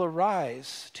you will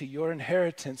arise to your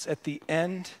inheritance at the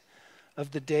end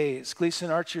of the days. Gleason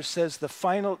Archer says this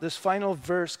final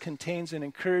verse contains an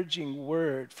encouraging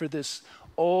word for this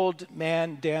old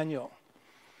man Daniel.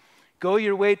 Go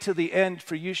your way to the end,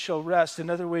 for you shall rest. In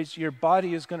other words, your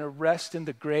body is going to rest in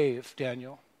the grave,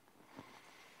 Daniel.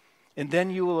 And then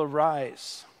you will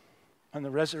arise on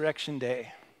the resurrection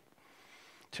day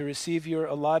to receive your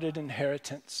allotted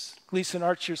inheritance. Gleason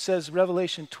Archer says,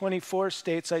 Revelation 24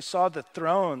 states, I saw the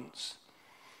thrones.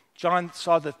 John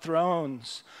saw the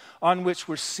thrones on which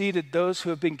were seated those who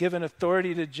have been given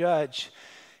authority to judge.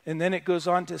 And then it goes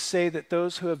on to say that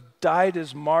those who have died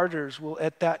as martyrs will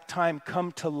at that time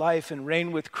come to life and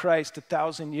reign with Christ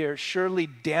 1,000 years. Surely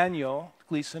Daniel,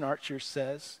 Gleason Archer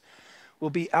says, will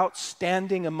be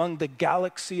outstanding among the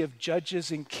galaxy of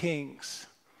judges and kings.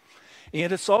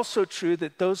 And it's also true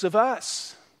that those of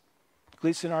us,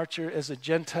 Gleason Archer as a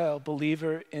Gentile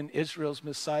believer in Israel's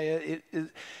Messiah,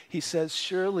 he says,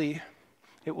 surely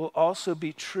it will also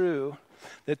be true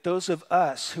that those of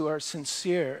us who are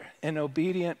sincere and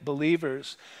obedient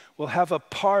believers will have a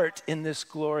part in this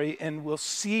glory and will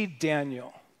see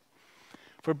Daniel.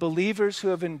 For believers who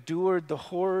have endured the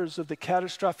horrors of the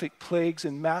catastrophic plagues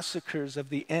and massacres of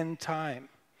the end time,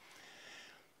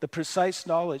 the precise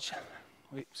knowledge,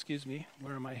 where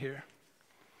am I here?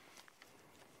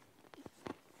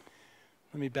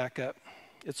 Let me back up.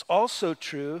 It's also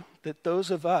true that those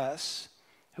of us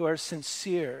who are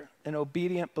sincere and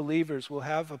obedient believers will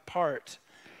have a part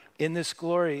in this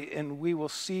glory, and we will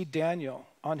see Daniel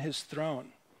on his throne.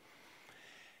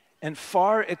 And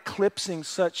far eclipsing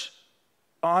such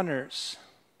honors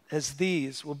as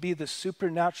these will be the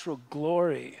supernatural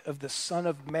glory of the Son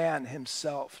of Man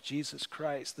himself, Jesus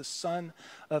Christ, the Son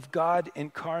of God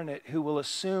incarnate, who will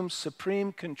assume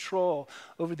supreme control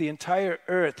over the entire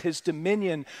earth. His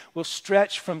dominion will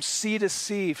stretch from sea to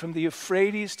sea, from the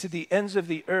Euphrates to the ends of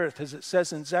the earth, as it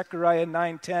says in Zechariah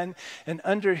 9:10. And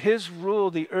under his rule,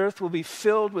 the earth will be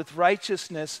filled with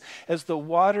righteousness as the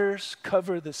waters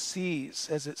cover the seas,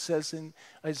 as it says in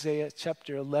Isaiah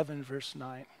chapter 11, verse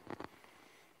 9.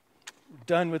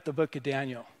 Done with the book of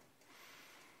Daniel.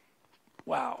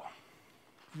 Wow.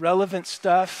 Relevant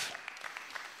stuff.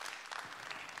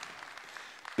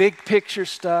 Big picture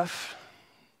stuff.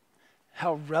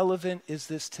 How relevant is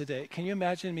this today? Can you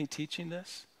imagine me teaching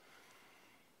this?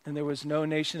 And there was no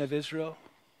nation of Israel,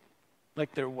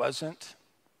 like there wasn't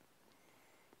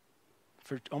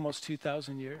for almost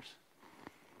 2,000 years?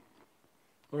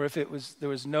 Or if there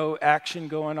was no action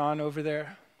going on over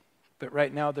there, but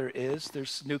right now there is.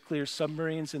 There's nuclear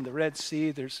submarines in the Red Sea.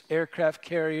 There's aircraft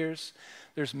carriers.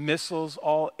 There's missiles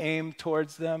all aimed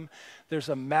towards them. There's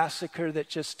a massacre that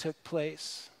just took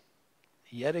place.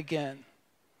 Yet again,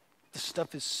 this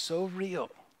stuff is so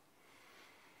real.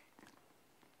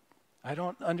 I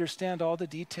don't understand all the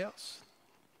details,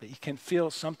 but you can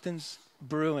feel something's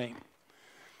brewing.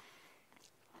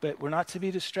 But we're not to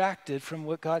be distracted from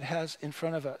what God has in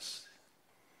front of us.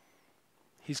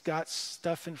 He's got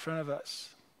stuff in front of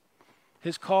us.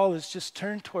 His call is just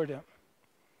turn toward him.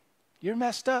 You're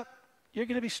messed up. You're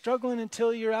going to be struggling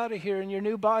until you're out of here in your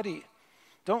new body.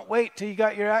 Don't wait till you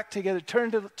got your act together.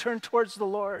 Turn towards the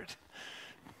Lord.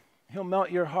 He'll melt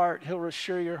your heart. He'll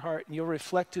reassure your heart, and you'll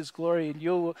reflect his glory, and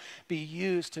you'll be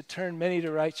used to turn many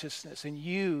to righteousness. And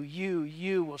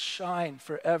you will shine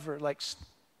forever like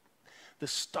the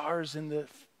stars in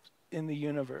the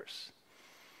universe.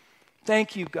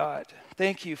 Thank you, God.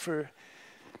 Thank you for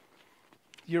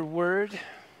your word.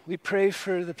 We pray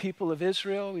for the people of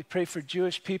Israel. We pray for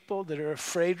Jewish people that are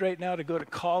afraid right now to go to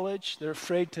college. They're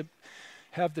afraid to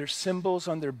have their symbols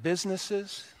on their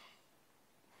businesses.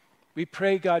 We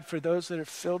pray, God, for those that are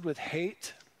filled with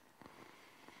hate.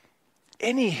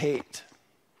 Any hate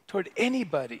toward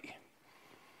anybody.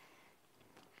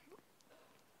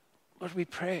 Lord, we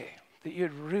pray that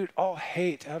you'd root all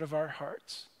hate out of our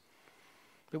hearts.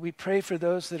 But we pray for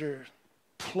those that are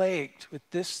plagued with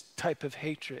this type of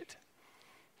hatred,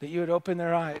 that you would open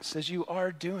their eyes, as you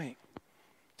are doing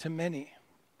to many.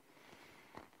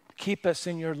 Keep us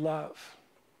in your love.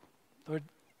 Lord,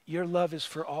 your love is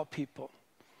for all people.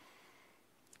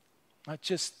 Not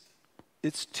just,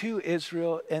 it's to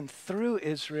Israel and through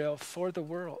Israel for the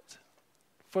world,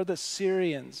 for the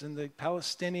Syrians and the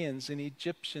Palestinians and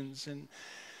Egyptians and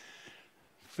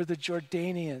for the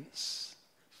Jordanians,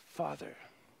 Father.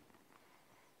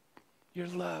 Your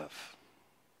love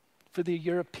for the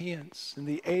Europeans and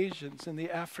the Asians and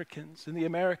the Africans and the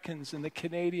Americans and the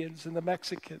Canadians and the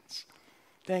Mexicans.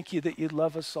 Thank you that you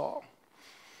love us all.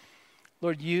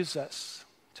 Lord, use us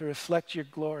to reflect your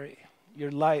glory,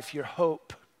 your life, your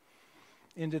hope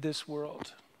into this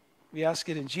world. We ask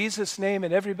it in Jesus' name,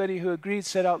 and everybody who agreed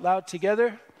said out loud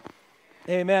together,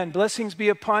 amen. Blessings be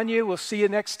upon you. We'll see you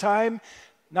next time.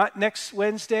 Not next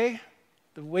Wednesday,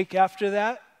 the week after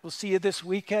that. We'll see you this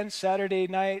weekend, Saturday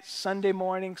night, Sunday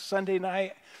morning, Sunday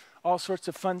night. All sorts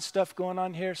of fun stuff going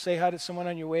on here. Say hi to someone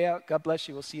on your way out. God bless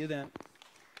you. We'll see you then.